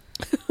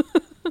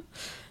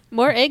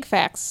 More egg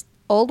facts.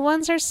 Old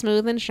ones are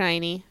smooth and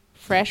shiny.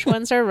 Fresh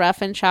ones are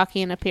rough and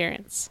chalky in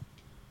appearance.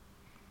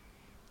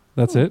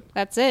 That's it?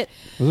 That's it.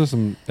 Those are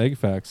some egg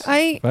facts. I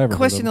if ever heard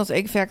question them. those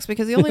egg facts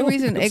because the only I don't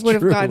reason think egg would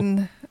have that's true.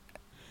 gotten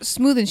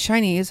smooth and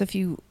shiny is if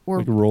you were.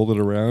 Like rolled it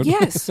around?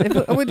 Yes, if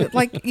it would,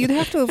 like you'd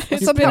have to have It's been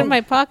somehow. in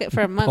my pocket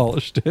for a month.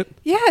 Polished it?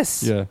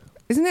 Yes. Yeah.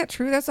 Isn't that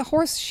true? That's a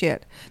horse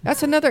shit.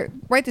 That's another.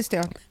 Write this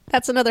down.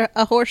 That's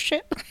a horse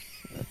shit.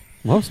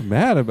 Mom's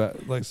mad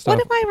about like stuff.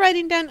 What am I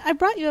writing down? I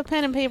brought you a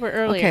pen and paper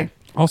earlier. Okay.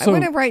 Also, I'm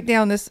going to write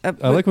down this. I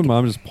like when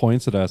Mom just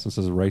points at us and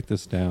says, "Write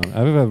this down." I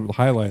have a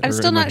highlighter. I'm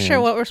still in my not sure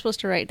hand. what we're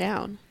supposed to write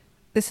down.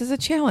 This is a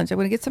challenge. I'm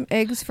going to get some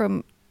eggs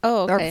from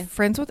Oh, okay. our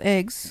friends with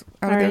eggs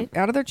out All of, right.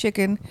 out of their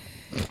chicken.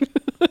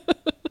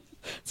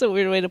 It's a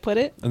weird way to put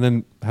it. And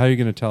then, how are you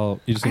going to tell?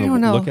 You just I going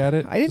don't to know. look at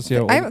it? I to didn't. see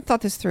how, I old, haven't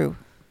thought this through.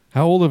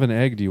 how old of an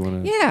egg do you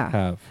want to Yeah.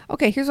 have?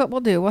 Okay, here's what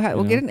we'll do. We'll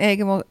Yeah. get an egg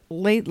and we'll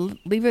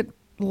leave it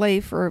lay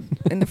for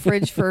in the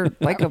fridge for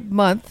like a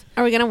month.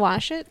 Are we going to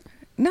wash it?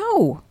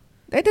 No,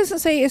 that doesn't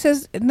say. It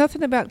says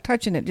nothing about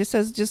touching it. It just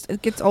says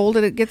it gets old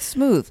and it gets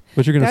smooth.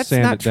 But you're going to That's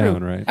sand not it down,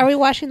 true. right? Are we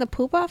washing the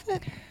poop off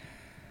it?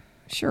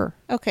 Sure.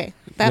 Okay.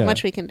 That Yeah.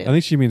 much we can do. I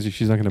think she means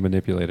she's not going to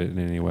manipulate it in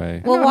any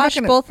way. We'll No, I'm not wash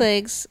gonna- both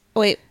eggs.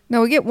 Wait,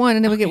 No, we get one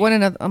and then we get Okay.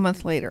 one a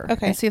month later.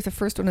 Okay. And see if the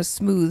first one is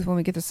smooth when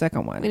we get the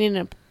second one. we need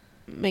to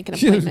make an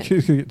She's appointment.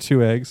 going to get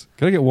 2 eggs.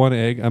 Can I get 1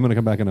 egg? I'm going to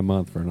come back in a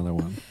month for another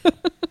one.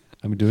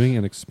 I'm doing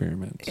an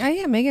experiment.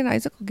 Yeah, Megan and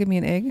Isaac will give me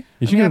an egg.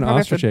 You should I mean, get I'd an probably have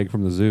ostrich to egg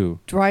from the zoo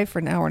drive for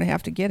an hour and a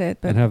half to get it,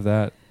 but and have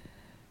that.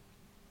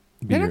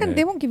 Be they're not your gonna, egg.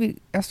 they won't give you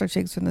ostrich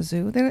eggs from the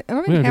zoo. They don't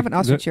Yeah, even have an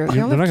ostrich they're- here.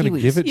 They only they're have not gonna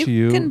kiwis. give it to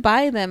you. can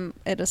buy them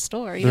at a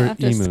store. You They're don't have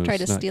to emus, try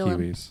to not steal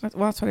them. kiwis.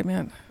 Well, that's what I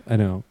meant. I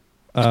know.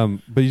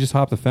 But you just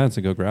hop the fence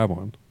and go grab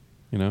one,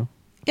 you know?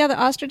 Yeah, the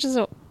ostriches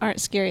aren't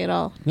scary at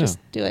all. No, Just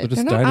do they're it. just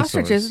They're not dinosaurs.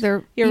 ostriches.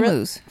 They're You're re-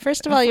 emus.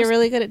 First of all, you're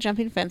really good at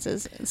jumping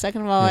fences. And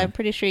second of all, Yeah. I'm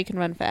pretty sure you can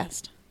run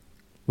fast.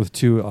 With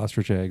 2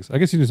 ostrich eggs. I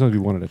guess you just have to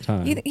do one at a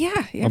time. Yeah, you A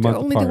have to month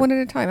only apart. do one at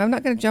a time. I'm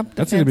not going to jump the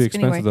That's fence going to be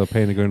expensive, anyway. though,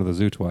 paying to go into the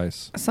zoo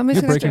twice. Somebody's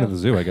you gonna break into have the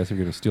zoo, I guess, if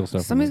you're going to steal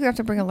stuff Somebody's from going to have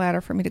to bring a ladder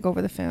for me to go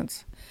over the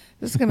fence.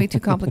 This is going to be too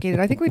complicated.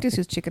 I think we just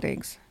use chicken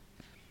eggs.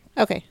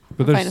 Okay.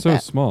 But I'm they're fine with so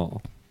that.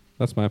 small.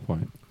 That's my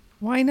point.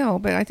 Well, I know,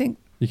 but I think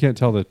You can't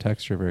tell the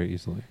texture very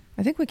easily.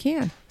 we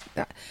can.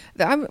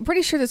 I'm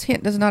pretty sure this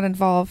hint does not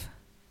involve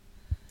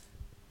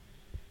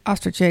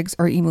ostrich eggs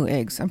or emu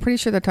eggs. I'm pretty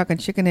sure they're talking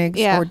chicken eggs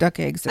Yeah. or duck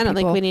eggs. That I don't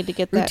think people we need to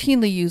get that.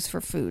 routinely use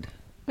for food.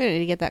 We don't need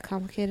to get that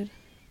complicated.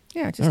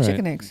 Yeah, just All right.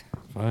 chicken eggs.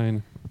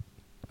 Fine.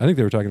 I think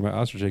they were talking about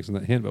ostrich eggs in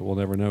that hint, but we'll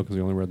never know because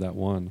we only read that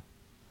one.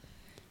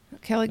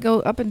 Kelly,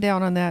 go up and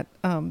down on that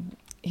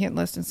hint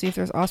list and see if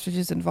there's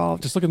ostriches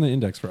involved. Just look in the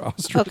index for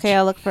ostrich. Okay,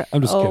 I'll look for.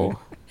 I'm just kidding.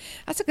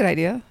 That's a good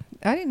idea.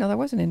 I didn't know there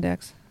was an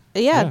index.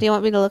 Yeah. Yeah. Do you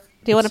want me to look?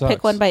 Do you It want to pick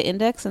sucks. one by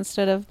index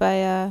instead of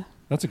by?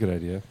 That's a good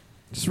idea.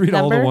 Just read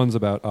all the Number? ones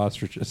about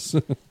ostriches.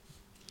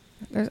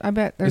 I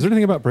bet Is there's. there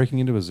anything about breaking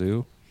into a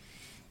zoo?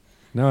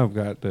 Now I've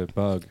got the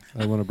bug.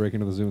 I want to break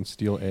into the zoo and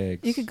steal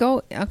eggs. You could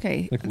go.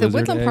 Okay, Like the lizard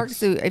Woodland Park eggs?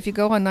 Zoo. If you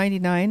go on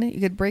 99, you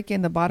could break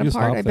in the You bottom just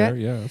part. hop I there.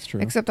 bet. Yeah, that's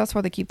true. Except that's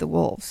where they keep the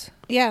wolves.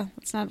 Yeah,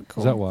 it's not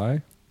cool. Is that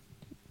why?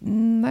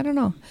 I don't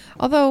know.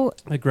 Although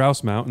Like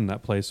Grouse Mountain,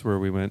 that place where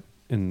we went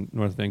in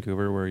North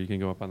Vancouver, where you can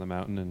go up on the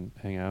mountain and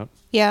hang out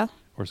Yeah.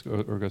 or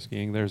go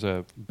skiing. There's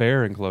a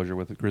bear enclosure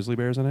with grizzly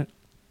bears in it,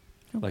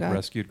 oh like God.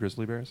 rescued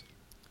grizzly bears.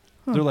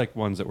 Huh. They're like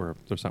ones that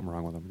there's something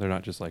wrong with them. They're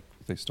not just like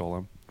they stole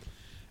them.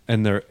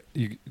 And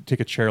you take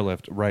a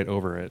chairlift right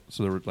over it,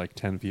 so they're like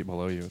 10 feet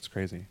below you. It's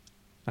crazy.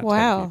 Not 10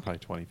 Wow. feet, probably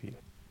 20 feet.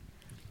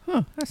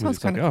 Huh, that sounds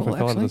It's like, kind of cool. if I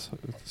fell out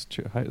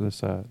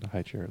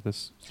Actually, of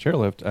this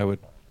chairlift, I would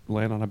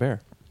land on a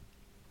bear.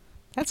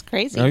 That's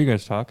crazy. Now you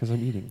guys talk because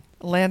I'm eating.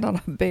 land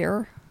on a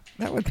bear.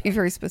 That would be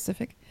very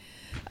specific.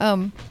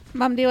 Mom,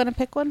 do you want to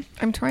pick one?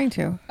 I'm trying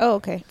to. Oh,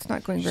 okay. It's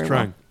not going Just very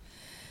trying.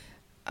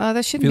 well.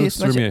 That shouldn't Felix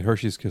be as threw much. me a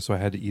Hershey's Kiss, so I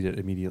had to eat it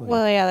immediately.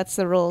 Well, yeah, that's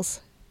the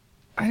rules.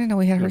 I didn't know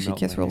we had Gonna Hershey melt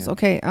Kiss my rules. hand.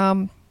 Okay.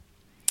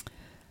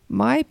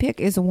 My pick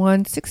is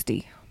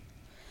 160.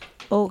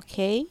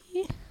 Okay.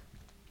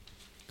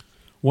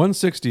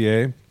 160,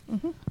 eh?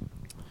 Mm-hmm.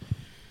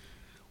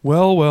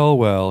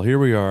 Well. Here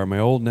we are. My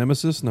old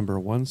nemesis, number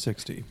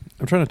 160.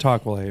 I'm trying to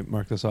talk while I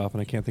mark this off,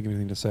 and I can't think of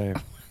anything to say.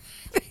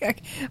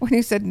 When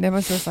you said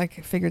nemesis, I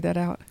figured that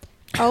out.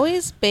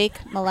 Always bake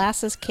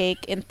molasses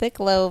cake in thick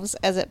loaves,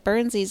 as it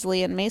burns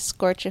easily and may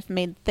scorch if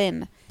made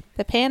thin.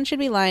 The pan should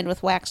be lined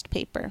with waxed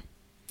paper.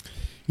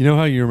 You know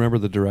how you remember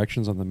the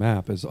directions on the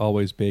map is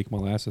always bake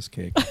molasses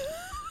cake. How's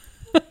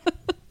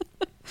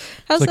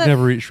It's like that?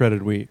 never eat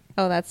shredded wheat.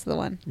 Oh, that's the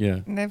one. Yeah.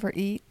 Never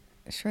eat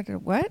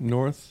shredded what?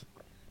 North,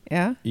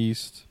 Yeah.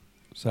 east,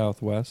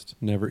 southwest,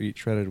 never eat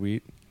shredded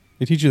wheat.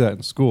 They teach you that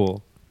in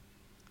school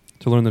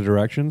to learn the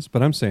directions,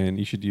 but I'm saying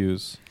you should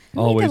use You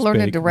need to always learn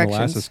the bake directions.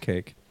 molasses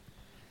cake.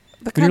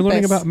 The When you're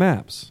learning compass. about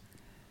maps.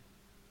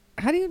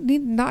 How do you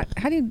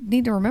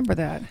need to remember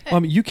that?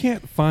 You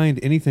can't find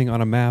anything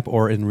on a map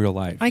or in real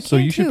life. I So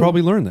can you should too.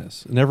 probably learn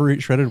this. Never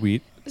eat shredded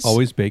wheat. S-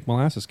 Always bake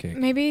molasses cake.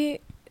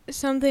 Maybe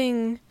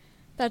something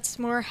that's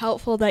more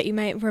helpful that you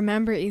might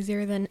remember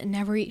easier than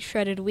never eat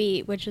shredded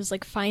wheat, which is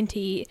like fine to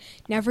eat.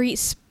 Never eat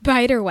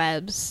spider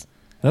webs.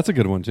 That's a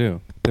good one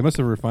too. They must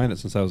have refined it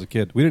since I was a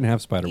kid. We didn't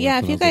have spider webs. Yeah,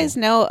 when if I you was guys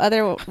little. know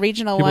other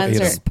regional People ones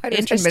ate or 'em. Spiders haven't been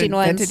interesting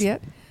invented ones,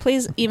 yet.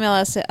 please email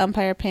us at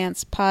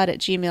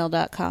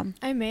umpirepantspod@gmail.com.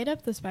 I made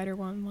up the spider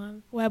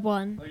web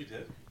one.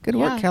 Good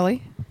Yeah. work,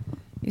 Kelly.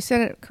 You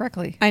said it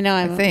correctly. I know,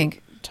 I I'm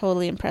think.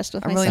 totally impressed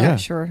with I'm really myself. Yeah. not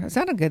sure. It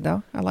sounded good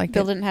though. I liked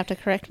Bill it. didn't have to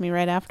correct me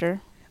right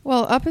after.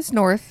 Well, up is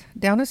north,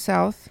 down is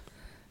south,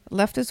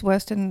 left is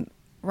west, and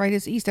right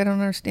is east. I don't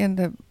understand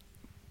the.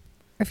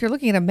 If you're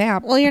looking at a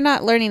map. Well, you're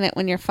not learning it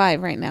when you're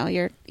 5 right now.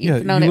 You've Yeah,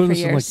 known you it learn for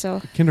this in, years, like,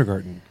 so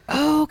kindergarten.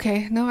 Oh,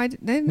 okay. No, I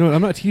didn't. No,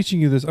 I'm not teaching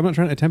you this. I'm not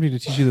attempting to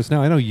teach you this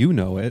now. I know you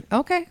know it.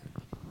 Okay.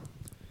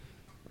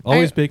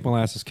 Always bake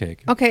molasses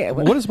cake. Okay.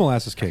 Well, what is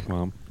molasses cake,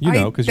 Mom? You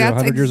know, because you're that's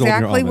 100 years old and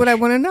exactly you're what I Amish.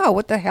 want to know.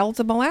 What the hell's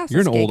a molasses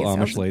You're an cake? old It Amish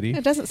sounds- lady.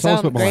 It doesn't Tell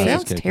us sound what great. molasses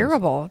Sounds cake is.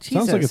 terrible.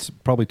 Sounds like Jesus. it's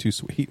probably too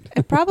sweet.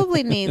 it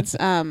probably needs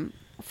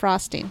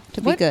frosting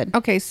to be What? good.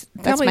 Okay. Tell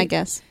That's me, my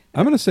guess.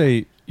 I'm going to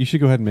say you should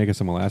go ahead and make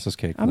us a molasses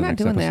cake for I'm the not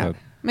next doing that. episode.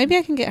 Maybe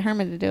I can get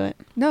Herman to do it.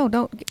 No,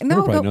 don't. No, No,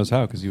 probably don't. knows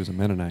how because he was a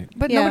Mennonite.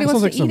 But Yeah. nobody That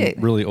sounds wants like to some eat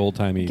it. really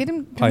old-timey Get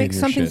him to pioneer make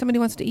something shit. somebody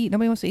wants to eat.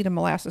 Nobody wants to eat a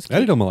molasses cake.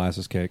 I did a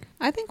molasses cake.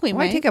 I think we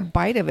Well, I might. take a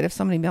bite of it if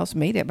somebody else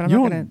made it, but I'm You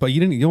not don't, going to. but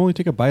you only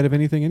take a bite of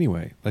anything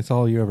anyway. That's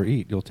all you ever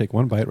eat. You'll take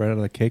one bite right out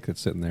of the cake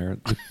that's sitting there.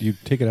 You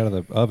take it out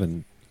of the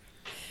oven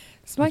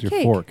It's my with your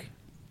cake. fork.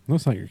 No,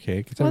 it's not your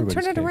cake. It's Well,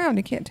 everybody's turn it cake. around.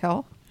 You can't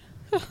tell.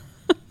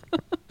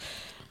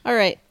 All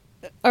right.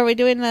 Are we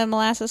doing the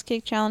molasses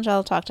cake challenge?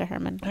 I'll talk to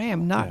Herman. I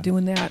am not Yeah.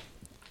 doing that.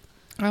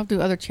 I'll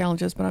do other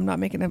challenges, but I'm not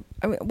making them.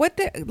 I mean, what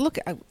the look?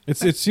 It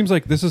seems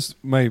like this is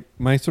my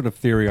sort of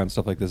theory on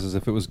stuff like this is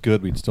if it was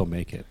good, we'd still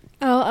make it.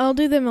 I'll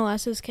do the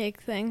molasses cake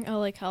thing. I'll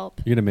like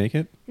help. You're going to make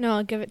it? No,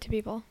 I'll give it to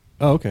people.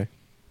 Oh, okay.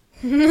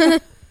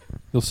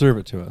 You'll serve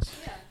it to us.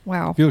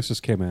 Wow. Felix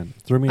just came in,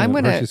 threw me I'm a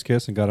gonna- Hershey's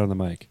Kiss, and got on the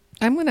mic.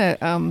 I'm gonna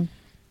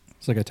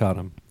It's like I taught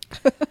him.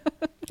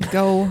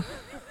 go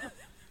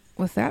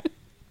with that.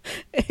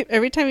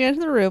 Every time you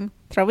enter the room,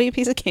 throw me a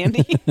piece of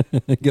candy.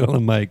 Get on the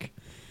mic.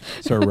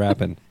 Start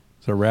rapping.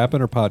 Start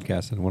rapping or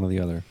podcasting, one or the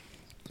other.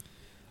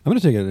 I'm going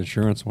to take an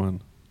insurance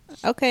one.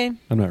 Okay.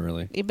 I'm not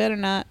really. You better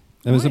not.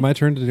 And is it Why? my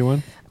turn to do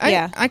one?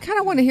 Yeah. I kind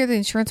of want to hear the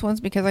insurance ones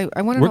because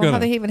I want to We're know gonna- how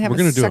they even have we're a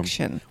gonna do 'em.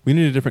 section. We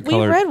need a different We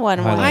color. read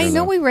one once. I know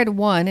though. we read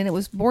one and it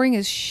was boring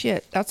as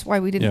shit. That's why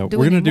we didn't Yeah, do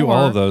we're it going to do all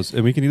anymore. of those,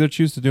 and we can either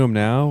choose to do them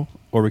now,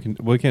 or we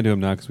can't do them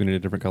now because we need a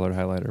different colored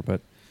highlighter.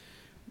 But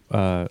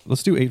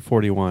let's do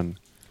 841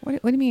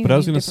 What do you mean? But you I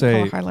was need a gonna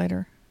different color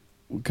highlighter.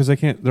 because I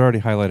can't. They're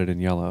already highlighted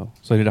in yellow,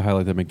 so I need to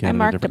highlight them again I in a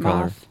marked different them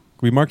color. off.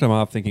 We marked them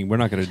off thinking we're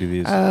not going to do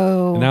these.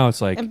 Oh. And now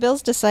it's like, And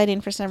Bill's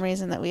deciding for some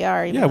reason that we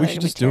are. even yeah, though we they're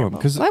should gonna just be do them. terrible.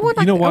 Because Well, I wouldn't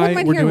you know I wouldn't why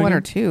mind we're hearing doing one or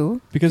them?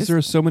 two. Because Just- there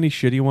are so many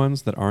shitty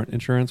ones that aren't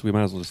insurance, we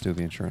might as well just do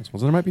the insurance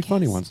ones. And there might be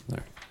funny ones in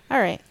there. All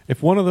right.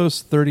 If one of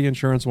those 30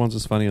 insurance ones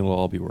is funny, it'll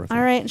all be worth it.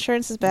 All right.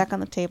 Insurance is back on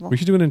the table. We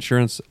should do an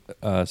insurance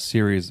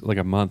series, like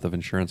a month of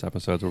insurance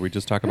episodes where we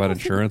just talk about don't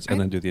think- insurance and I-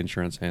 then do the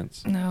insurance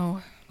hints.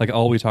 No. Like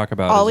all we talk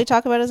about All is, we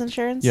talk about is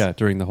insurance? yeah,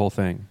 during the whole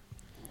thing.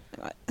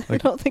 I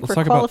Like, don't think let's we're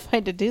talk about-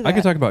 qualified to do that. I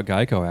could talk about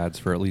Geico ads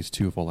for at least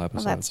 2 full Well,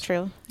 episodes. that's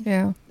true.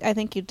 Yeah. I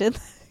think you did.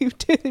 You've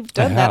I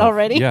done that have.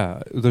 already.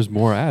 Yeah, there's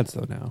more ads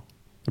though now.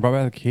 They brought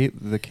back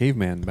the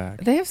caveman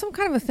back. They have some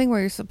kind of a thing where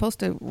you're supposed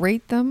to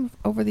rate them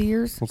over the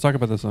years. Let's talk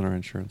about this on our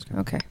insurance. Guy.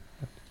 Okay.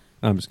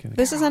 No, I'm just kidding.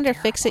 This is under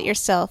Fix It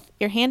Yourself,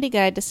 your handy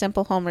guide to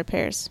simple home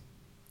repairs.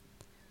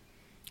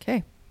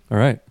 Okay. All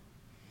right.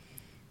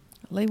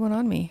 Lay one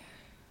on me.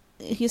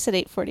 You said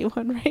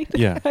 841, right?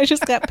 Yeah. I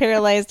just got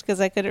paralyzed because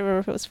I couldn't remember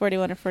if it was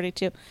 41 or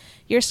 42.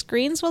 Your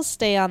screens will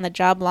stay on the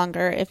job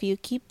longer if you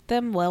keep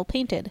them well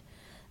painted.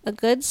 A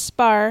good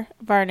spar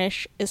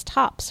varnish is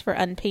tops for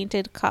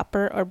unpainted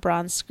copper or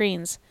bronze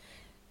screens.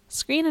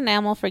 Screen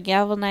enamel for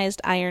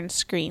galvanized iron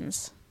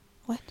screens.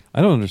 What?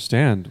 I don't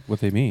understand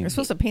what they mean. You're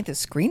supposed to paint the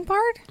screen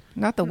part,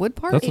 not the wood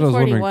part. That's what I was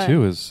wondering 841.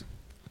 too. Is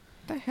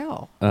What the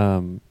hell?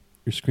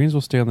 your screens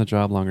will stay on the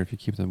job longer if you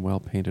keep them well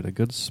painted. A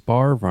good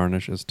spar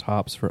varnish is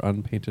tops for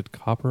unpainted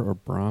copper or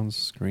bronze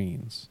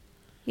screens.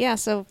 Yeah,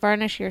 so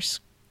varnish your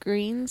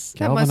screens.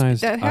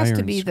 Galvanized that has to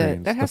iron be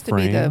screens. that has The to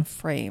be the frame?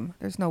 frame.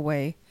 There's no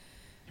way.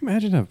 Can you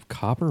imagine a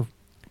copper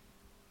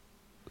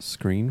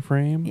screen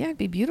frame? Yeah, it'd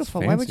be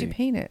beautiful. It's Why would you fancy.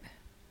 paint it?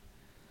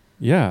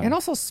 Yeah. And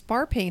also,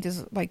 spar paint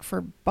is like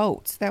for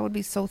boats. That would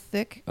be so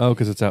thick. Oh,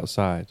 because it's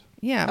outside.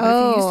 Yeah. But if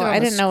you used it on I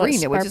the didn't know what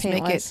screen, it would spar just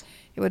paint make was. it.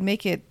 It would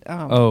make it.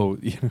 Oh,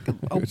 yeah.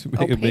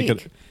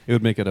 opaque. It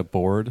would make it a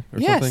board or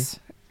yes.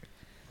 something.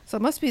 So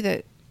it must be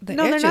the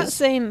No, edges. they're not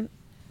saying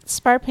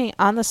spar paint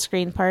on the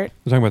screen part.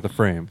 We're talking about the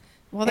frame.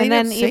 Well, they and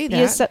didn't then say you that.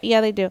 use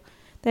yeah, they do.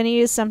 Then you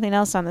use something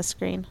else on the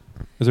screen.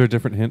 Is there a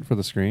different hint for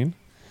the screen?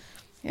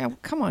 Yeah,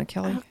 come on,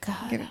 Kelly. Oh,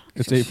 God. Get it-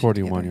 It's get your shit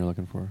 841 together. you're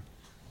looking for.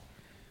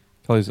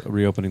 Kelly's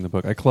reopening the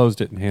book. I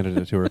closed it and handed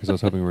it to her because I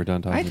was hoping we were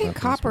done talking I think about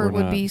this, copper but we're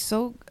would not. be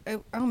so.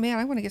 Oh man,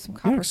 I want to get some You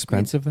know copper. how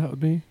expensive that would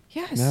be?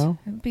 Screens. Yes. now?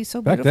 It would be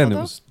so Back beautiful. then it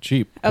though. was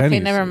cheap. Okay,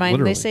 Pennies, never mind.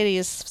 literally. They say to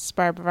use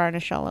spar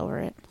varnish all over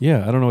it.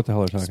 Yeah, I don't know what the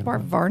hell they're talking spar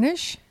about.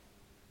 varnish.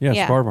 Yeah,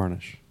 Yeah. spar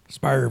varnish.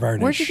 Spar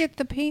varnish. Where'd you get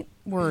the paint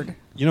word?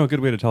 You know, a good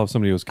way to tell if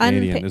somebody was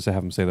Canadian Unpa- is to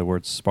have them say the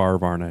word spar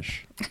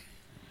varnish.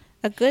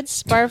 A good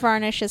spar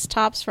varnish is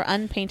tops for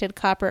unpainted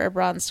copper or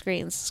bronze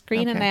screens.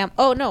 Screen Okay. enamel.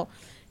 Oh no,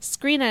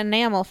 screen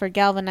enamel for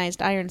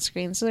galvanized iron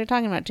screens. So they're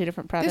talking about two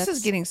different products. This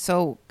is getting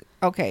so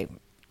okay.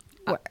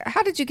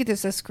 How did you get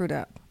this screwed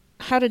up?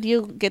 How did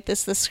you get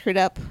this screwed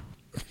up?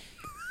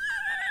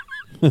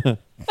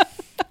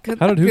 Good,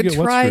 How did who good get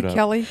what try, screwed up?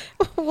 Kelly?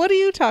 What are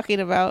you talking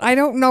about? I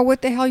don't know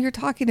what the hell you're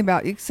talking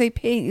about. You say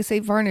paint, you say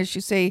varnish,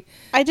 you say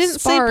I didn't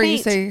spar, say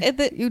you paint.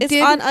 say- you it's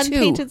did on too.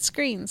 unpainted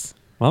screens.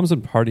 Mom's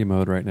in party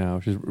mode right now.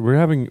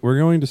 We're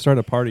going to start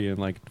a party in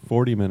like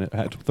 30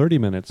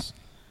 minutes,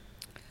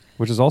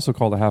 which is also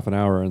called a half an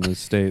hour in the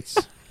States.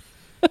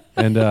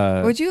 And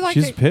Would you like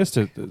she's to- pissed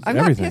at I'm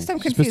not everything. pissed, I'm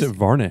She's pissed at confused.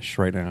 varnish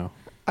right now.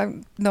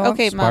 no.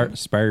 Okay, Mom.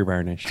 Spar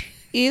varnish.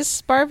 Use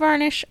spar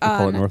varnish We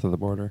call it on north of the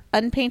border.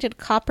 unpainted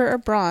copper or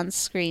bronze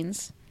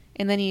screens,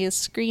 and then you use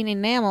screen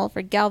enamel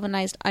for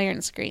galvanized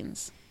iron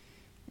screens.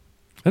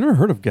 I never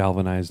heard of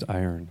galvanized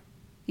iron.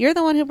 You're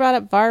the one who brought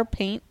up var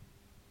paint.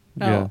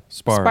 No, Yeah,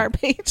 spar.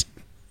 paint.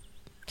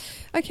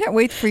 I can't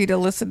wait for you to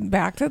listen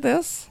back to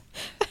this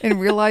and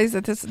realize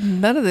that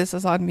none of this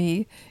is on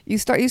me. You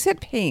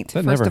said paint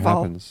That first never of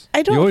all. happens.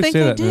 I don't you always think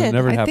say I that and it did.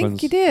 never I happens.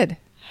 think you did.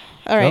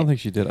 All I right. don't think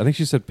she did. I think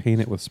she said paint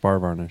it with spar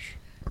varnish.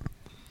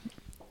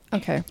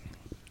 Okay.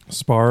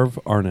 Spar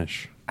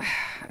varnish.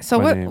 So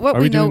my what? name. What Are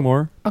we we know? doing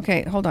more?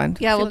 Okay, hold on.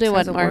 Yeah, we'll Felix do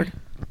has one a more. word.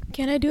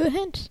 Can I do a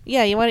hint?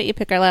 Yeah, why don't you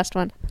pick our last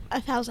one?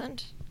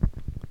 1,000.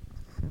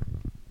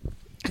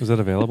 Is that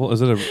available?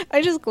 Is it a?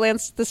 I just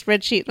glanced at the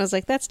spreadsheet and was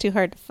like, that's too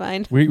hard to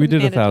find. We And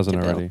did handed it 1,000 to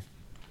Bill. already.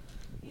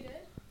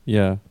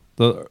 Yeah,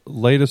 the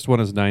latest one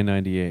is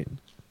 998.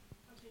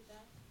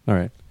 All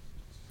right,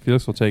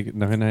 Felix will take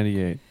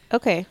 998.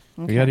 Okay.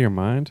 Are you out of your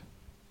mind?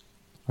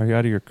 Are you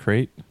out of your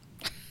crate?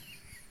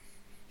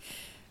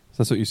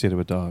 That's what you say to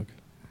a dog.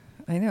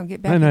 I know.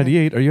 Get back. in the-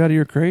 998. Are you out of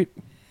your crate?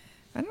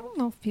 I don't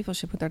know if people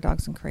should put their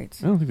dogs in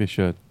crates. I don't think they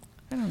should.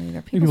 I don't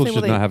either. People say,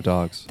 should well, not have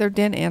dogs. They're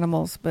den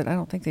animals, but I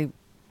don't think they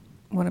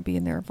want to be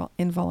in there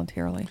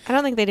involuntarily. I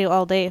don't think they do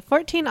all day.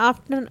 14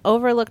 often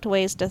overlooked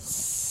ways to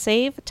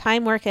save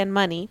time, work, and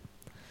money.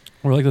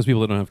 We're like those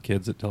people that don't have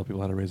kids that tell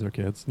people how to raise their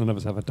kids. None of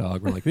us have a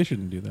dog. We're like, they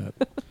shouldn't do that.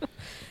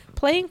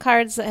 Playing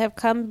cards that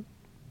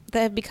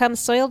have become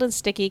soiled and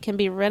sticky can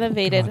be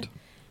renovated God.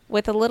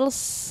 with a little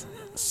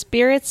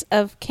spirits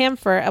of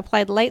camphor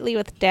applied lightly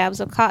with dabs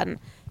of cotton.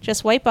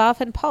 Just wipe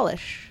off and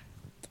polish.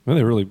 Well,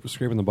 they're really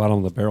scraping the bottom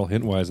of the barrel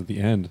hint-wise at the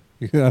end.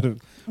 You got to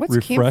What's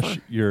camphor?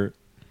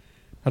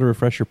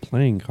 refresh your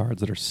playing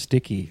cards that are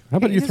sticky. How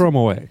about Hey, you this- throw them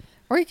away?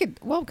 Or you could,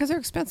 well, because they're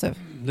expensive.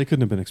 They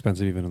couldn't have been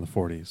expensive even in the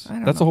 40s. I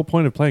don't That's know. the whole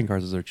point of playing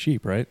cards is they're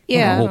cheap, right?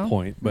 Yeah. The whole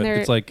point. But They're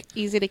it's like,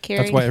 easy to carry.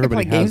 that's why You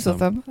everybody play games has with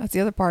them. That's the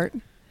other part.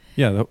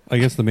 yeah, I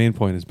guess the main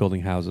point is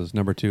building houses.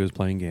 Number 2 is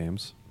playing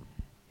games.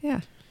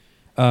 Yeah.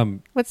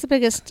 What's the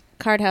biggest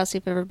card house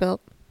you've ever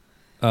built?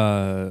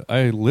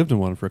 I lived in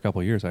one for a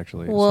couple of years,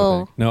 actually. So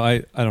Whoa. no,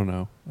 I don't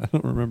know. I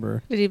don't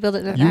remember. Did you build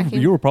it in a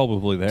vacuum? You were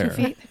probably there. 2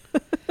 feet.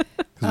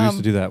 Because we used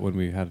to do that when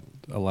we had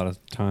a lot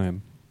of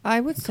time. I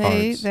would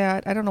say Cards.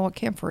 that I don't know what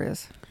camphor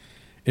is.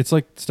 It's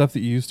like stuff that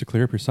you use to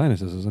clear up your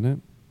sinuses, isn't it?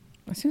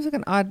 It seems like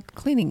an odd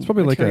cleaning It's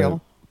probably material.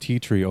 like a tea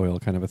tree oil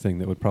kind of a thing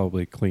that would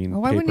probably clean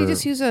Well, why paper. wouldn't you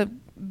just use a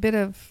bit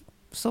of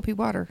soapy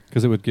water?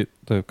 Because it would get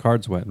the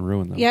cards wet and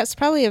ruin them. Yeah, it's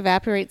probably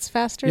evaporates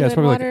faster Yeah, it's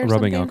than probably water like or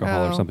rubbing something.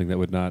 alcohol or Oh. something that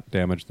would not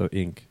damage the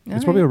ink. All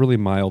It's probably right. a really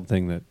mild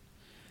thing that.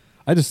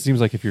 I just seems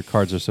like if your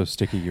cards are so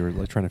sticky, you're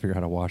like trying to figure out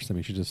how to wash them.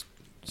 You should just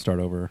start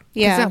over. 'Cause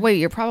Yeah. that way,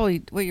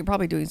 what you're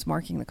probably doing is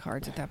marking the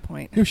cards at that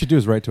point. What you should do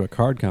is write to a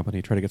card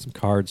company, try to get some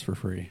cards for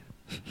free.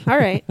 All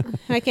right.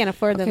 I can't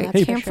afford them. Okay, That's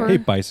Hey, for camphor. sure. hey,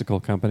 bicycle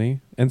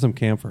company, and some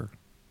camphor.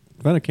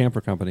 Find a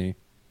camphor company.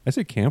 I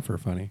say camphor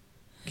funny.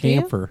 Do you?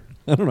 Camphor.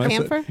 I don't know.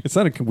 Camphor? It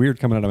sounded weird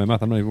coming out of my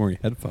mouth. I'm not even wearing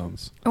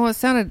headphones. Oh, it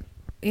sounded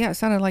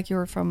like you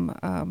were from. It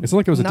sounded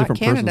like it was a not different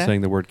Canada. person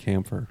saying the word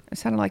camphor. It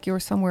sounded like you were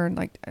somewhere in,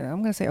 like, I'm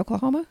going to say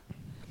Oklahoma.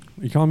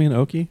 You calling me an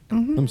Okie?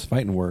 Mhm. I'm just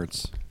fighting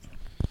words.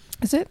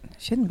 Is it?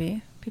 Shouldn't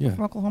be. People Yeah.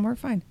 from Oklahoma are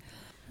fine.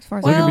 As far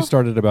as Don't I get me Well-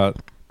 started about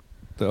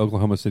the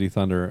Oklahoma City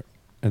Thunder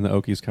and the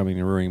Okies coming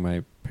and ruining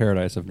my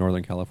paradise of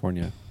Northern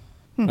California.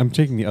 I'm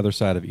taking the other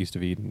side of East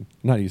of Eden.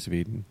 Not East of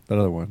Eden. That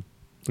other one.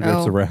 The Grapes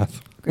Oh. of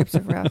Wrath. Grapes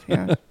of Wrath.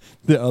 Yeah,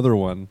 The other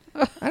one.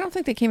 I don't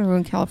think they came and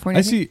ruined California.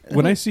 I see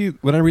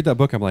when I read that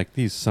book, I'm like,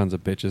 these sons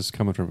of bitches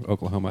coming from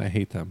Oklahoma. I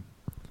hate them.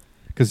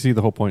 Because see,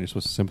 the whole point, you're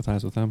supposed to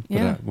sympathize with them.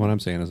 Yeah. But what I'm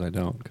saying is I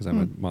don't, because I'm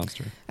a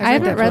monster. I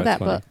haven't That's why read it's that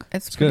funny. book.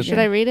 It's good. Should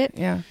I read it?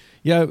 Yeah.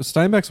 Yeah,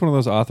 Steinbeck's one of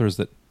those authors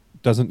that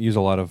doesn't use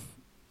a lot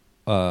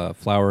of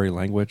flowery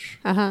language.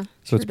 Uh-huh. So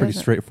it's Sure pretty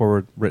doesn't.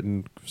 straightforward,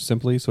 written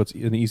simply. So it's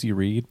an easy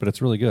read, but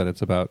it's really good.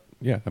 It's about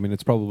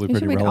it's probably You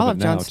should pretty read all of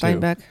relevant John now too.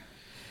 Steinbeck.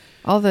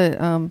 All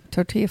the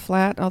Tortilla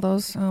Flat, all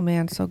those. Oh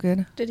man, so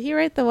good. Did he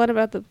write the one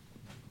about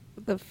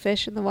the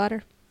fish in the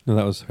water? No,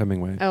 that was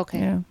Hemingway. Okay.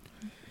 Yeah.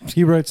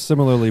 He writes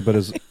similarly, but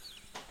is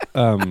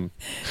Don't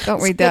It's a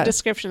read good that.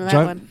 description of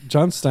that one.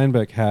 John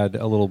Steinbeck had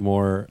a little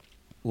more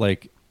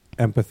like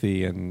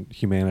empathy and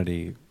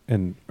humanity,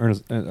 and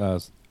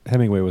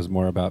Hemingway was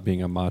more about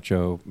being a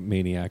macho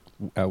maniac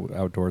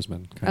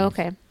outdoorsman. Kind of.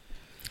 Okay.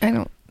 I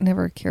don't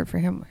never cared for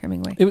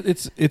Hemingway.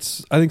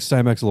 It's. I think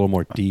Steinbeck's a little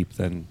more deep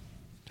than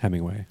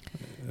Hemingway.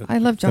 I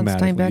love John Thematically.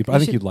 Steinbeck. I You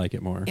think should- you'd like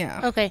it more.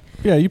 Yeah. Okay.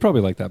 Yeah, you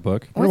probably like that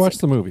book. Or What's watch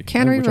it? the movie.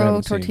 Cannery which I Row,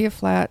 haven't seen. Tortilla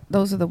Flat.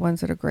 Those are the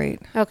ones that are great.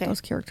 Okay. Those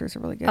characters are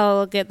really good.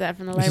 I'll get that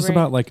from the It's library. just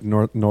about like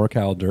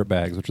NorCal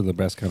dirtbags, which are the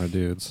best kind of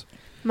dudes.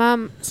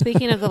 Mom,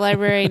 speaking of the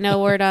library,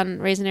 no word on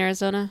Raising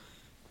Arizona?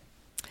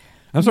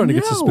 I'm starting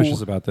to get No.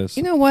 suspicious about this.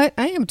 You know what?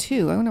 I am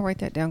too. I'm going to write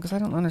that down because I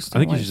don't I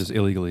understand. think why you should just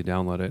illegally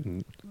download it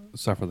and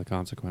suffer the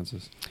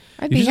consequences.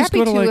 I'd you be should just happy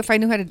go to to, like- if I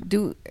knew how to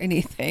do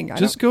anything.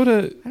 Just go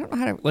to I don't know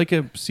how to. like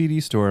a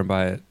CD store and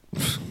buy it.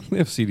 They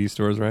have CD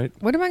stores, right?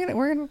 What am I going to?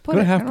 We're going to put Go to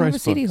it. I don't have a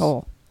half-price CD books.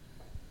 hole.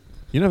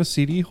 You don't have a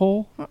CD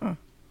hole? Uh-uh.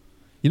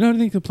 You know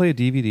anything to play a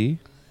DVD?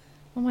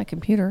 On my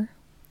computer.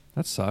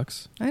 That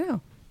sucks. I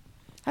know.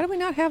 How do we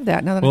not have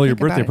that now that Well, I your think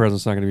about birthday it?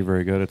 present's not going to be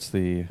very good. It's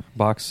the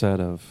box set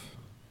of.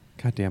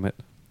 God damn it!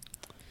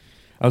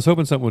 I was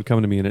hoping something would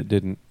come to me and it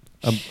didn't.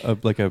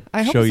 Like a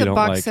I hope show it's you a don't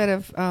box like. set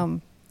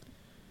of.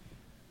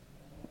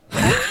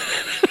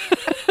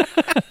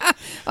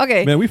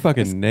 Okay. Man, we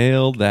fucking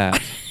nailed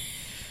that.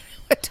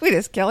 Tweet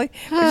us, Kelly.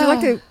 Would you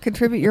like to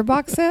contribute your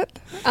box set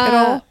at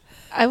all?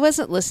 I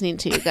wasn't listening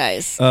to you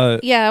guys. Uh,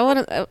 yeah, I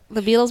want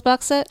the Beatles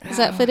box set. Does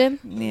that fit in?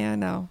 Yeah,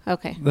 no.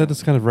 Okay. That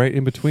is kind of right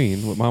in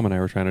between what Mom and I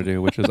were trying to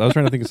do, which is I was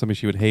trying to think of something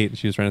she would hate, and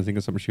she was trying to think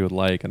of something she would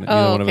like, and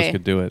neither one of us okay.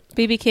 could do it.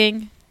 BB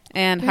King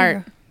and There Heart.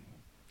 you go.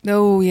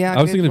 No, yeah.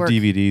 I was good thinking work. of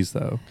DVDs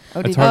though. Oh,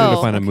 It's DVDs. harder to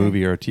Oh, find a okay.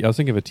 movie or I was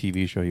thinking of a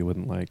TV show you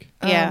wouldn't like.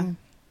 Yeah.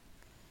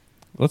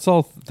 Let's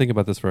all think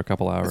about this for a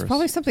couple hours. It's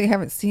probably something I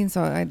haven't seen,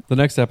 so the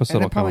next episode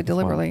and will I probably come up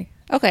with one. deliberately.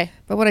 Okay.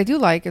 But what I do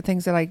like are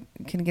things that I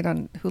can get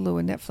on Hulu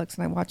and Netflix,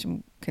 and I watch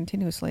them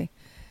continuously.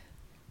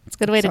 It's a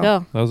good way to So-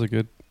 go. That was a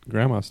good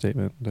grandma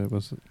statement. That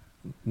was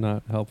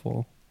not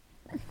helpful.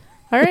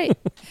 All right.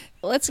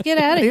 Let's get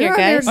out of here,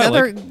 There's guys.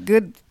 another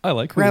good I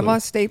like grandma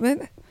Hulu.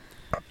 statement.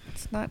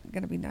 It's not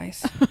going to be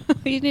nice.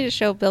 You need to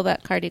show Bill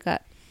that card you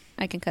got.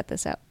 I can cut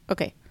this out.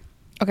 Okay.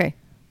 Okay.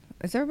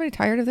 Is everybody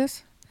tired of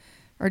this?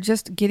 Or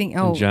just getting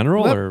In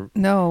general, whoop, or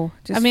no?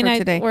 Just I mean, for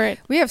today. we're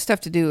We have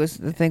stuff to do. Is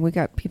the thing. We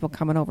got people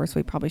coming over, so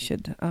we probably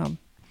should.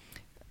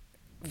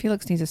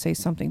 Felix needs to say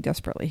something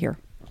desperately here.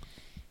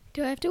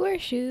 Do I have to wear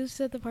shoes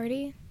at the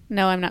party?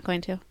 no, I'm not going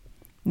to.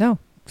 No,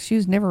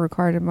 shoes never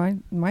required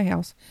in my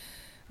house,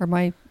 or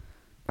my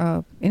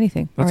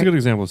anything. that's All a good right.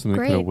 example of something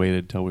that could have Great.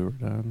 waited till we were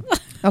done.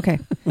 Okay,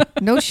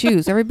 no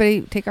shoes.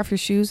 Everybody, take off your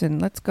shoes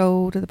and let's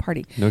go to the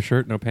party. No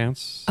shirt, no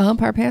pants.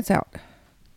 Our pants out.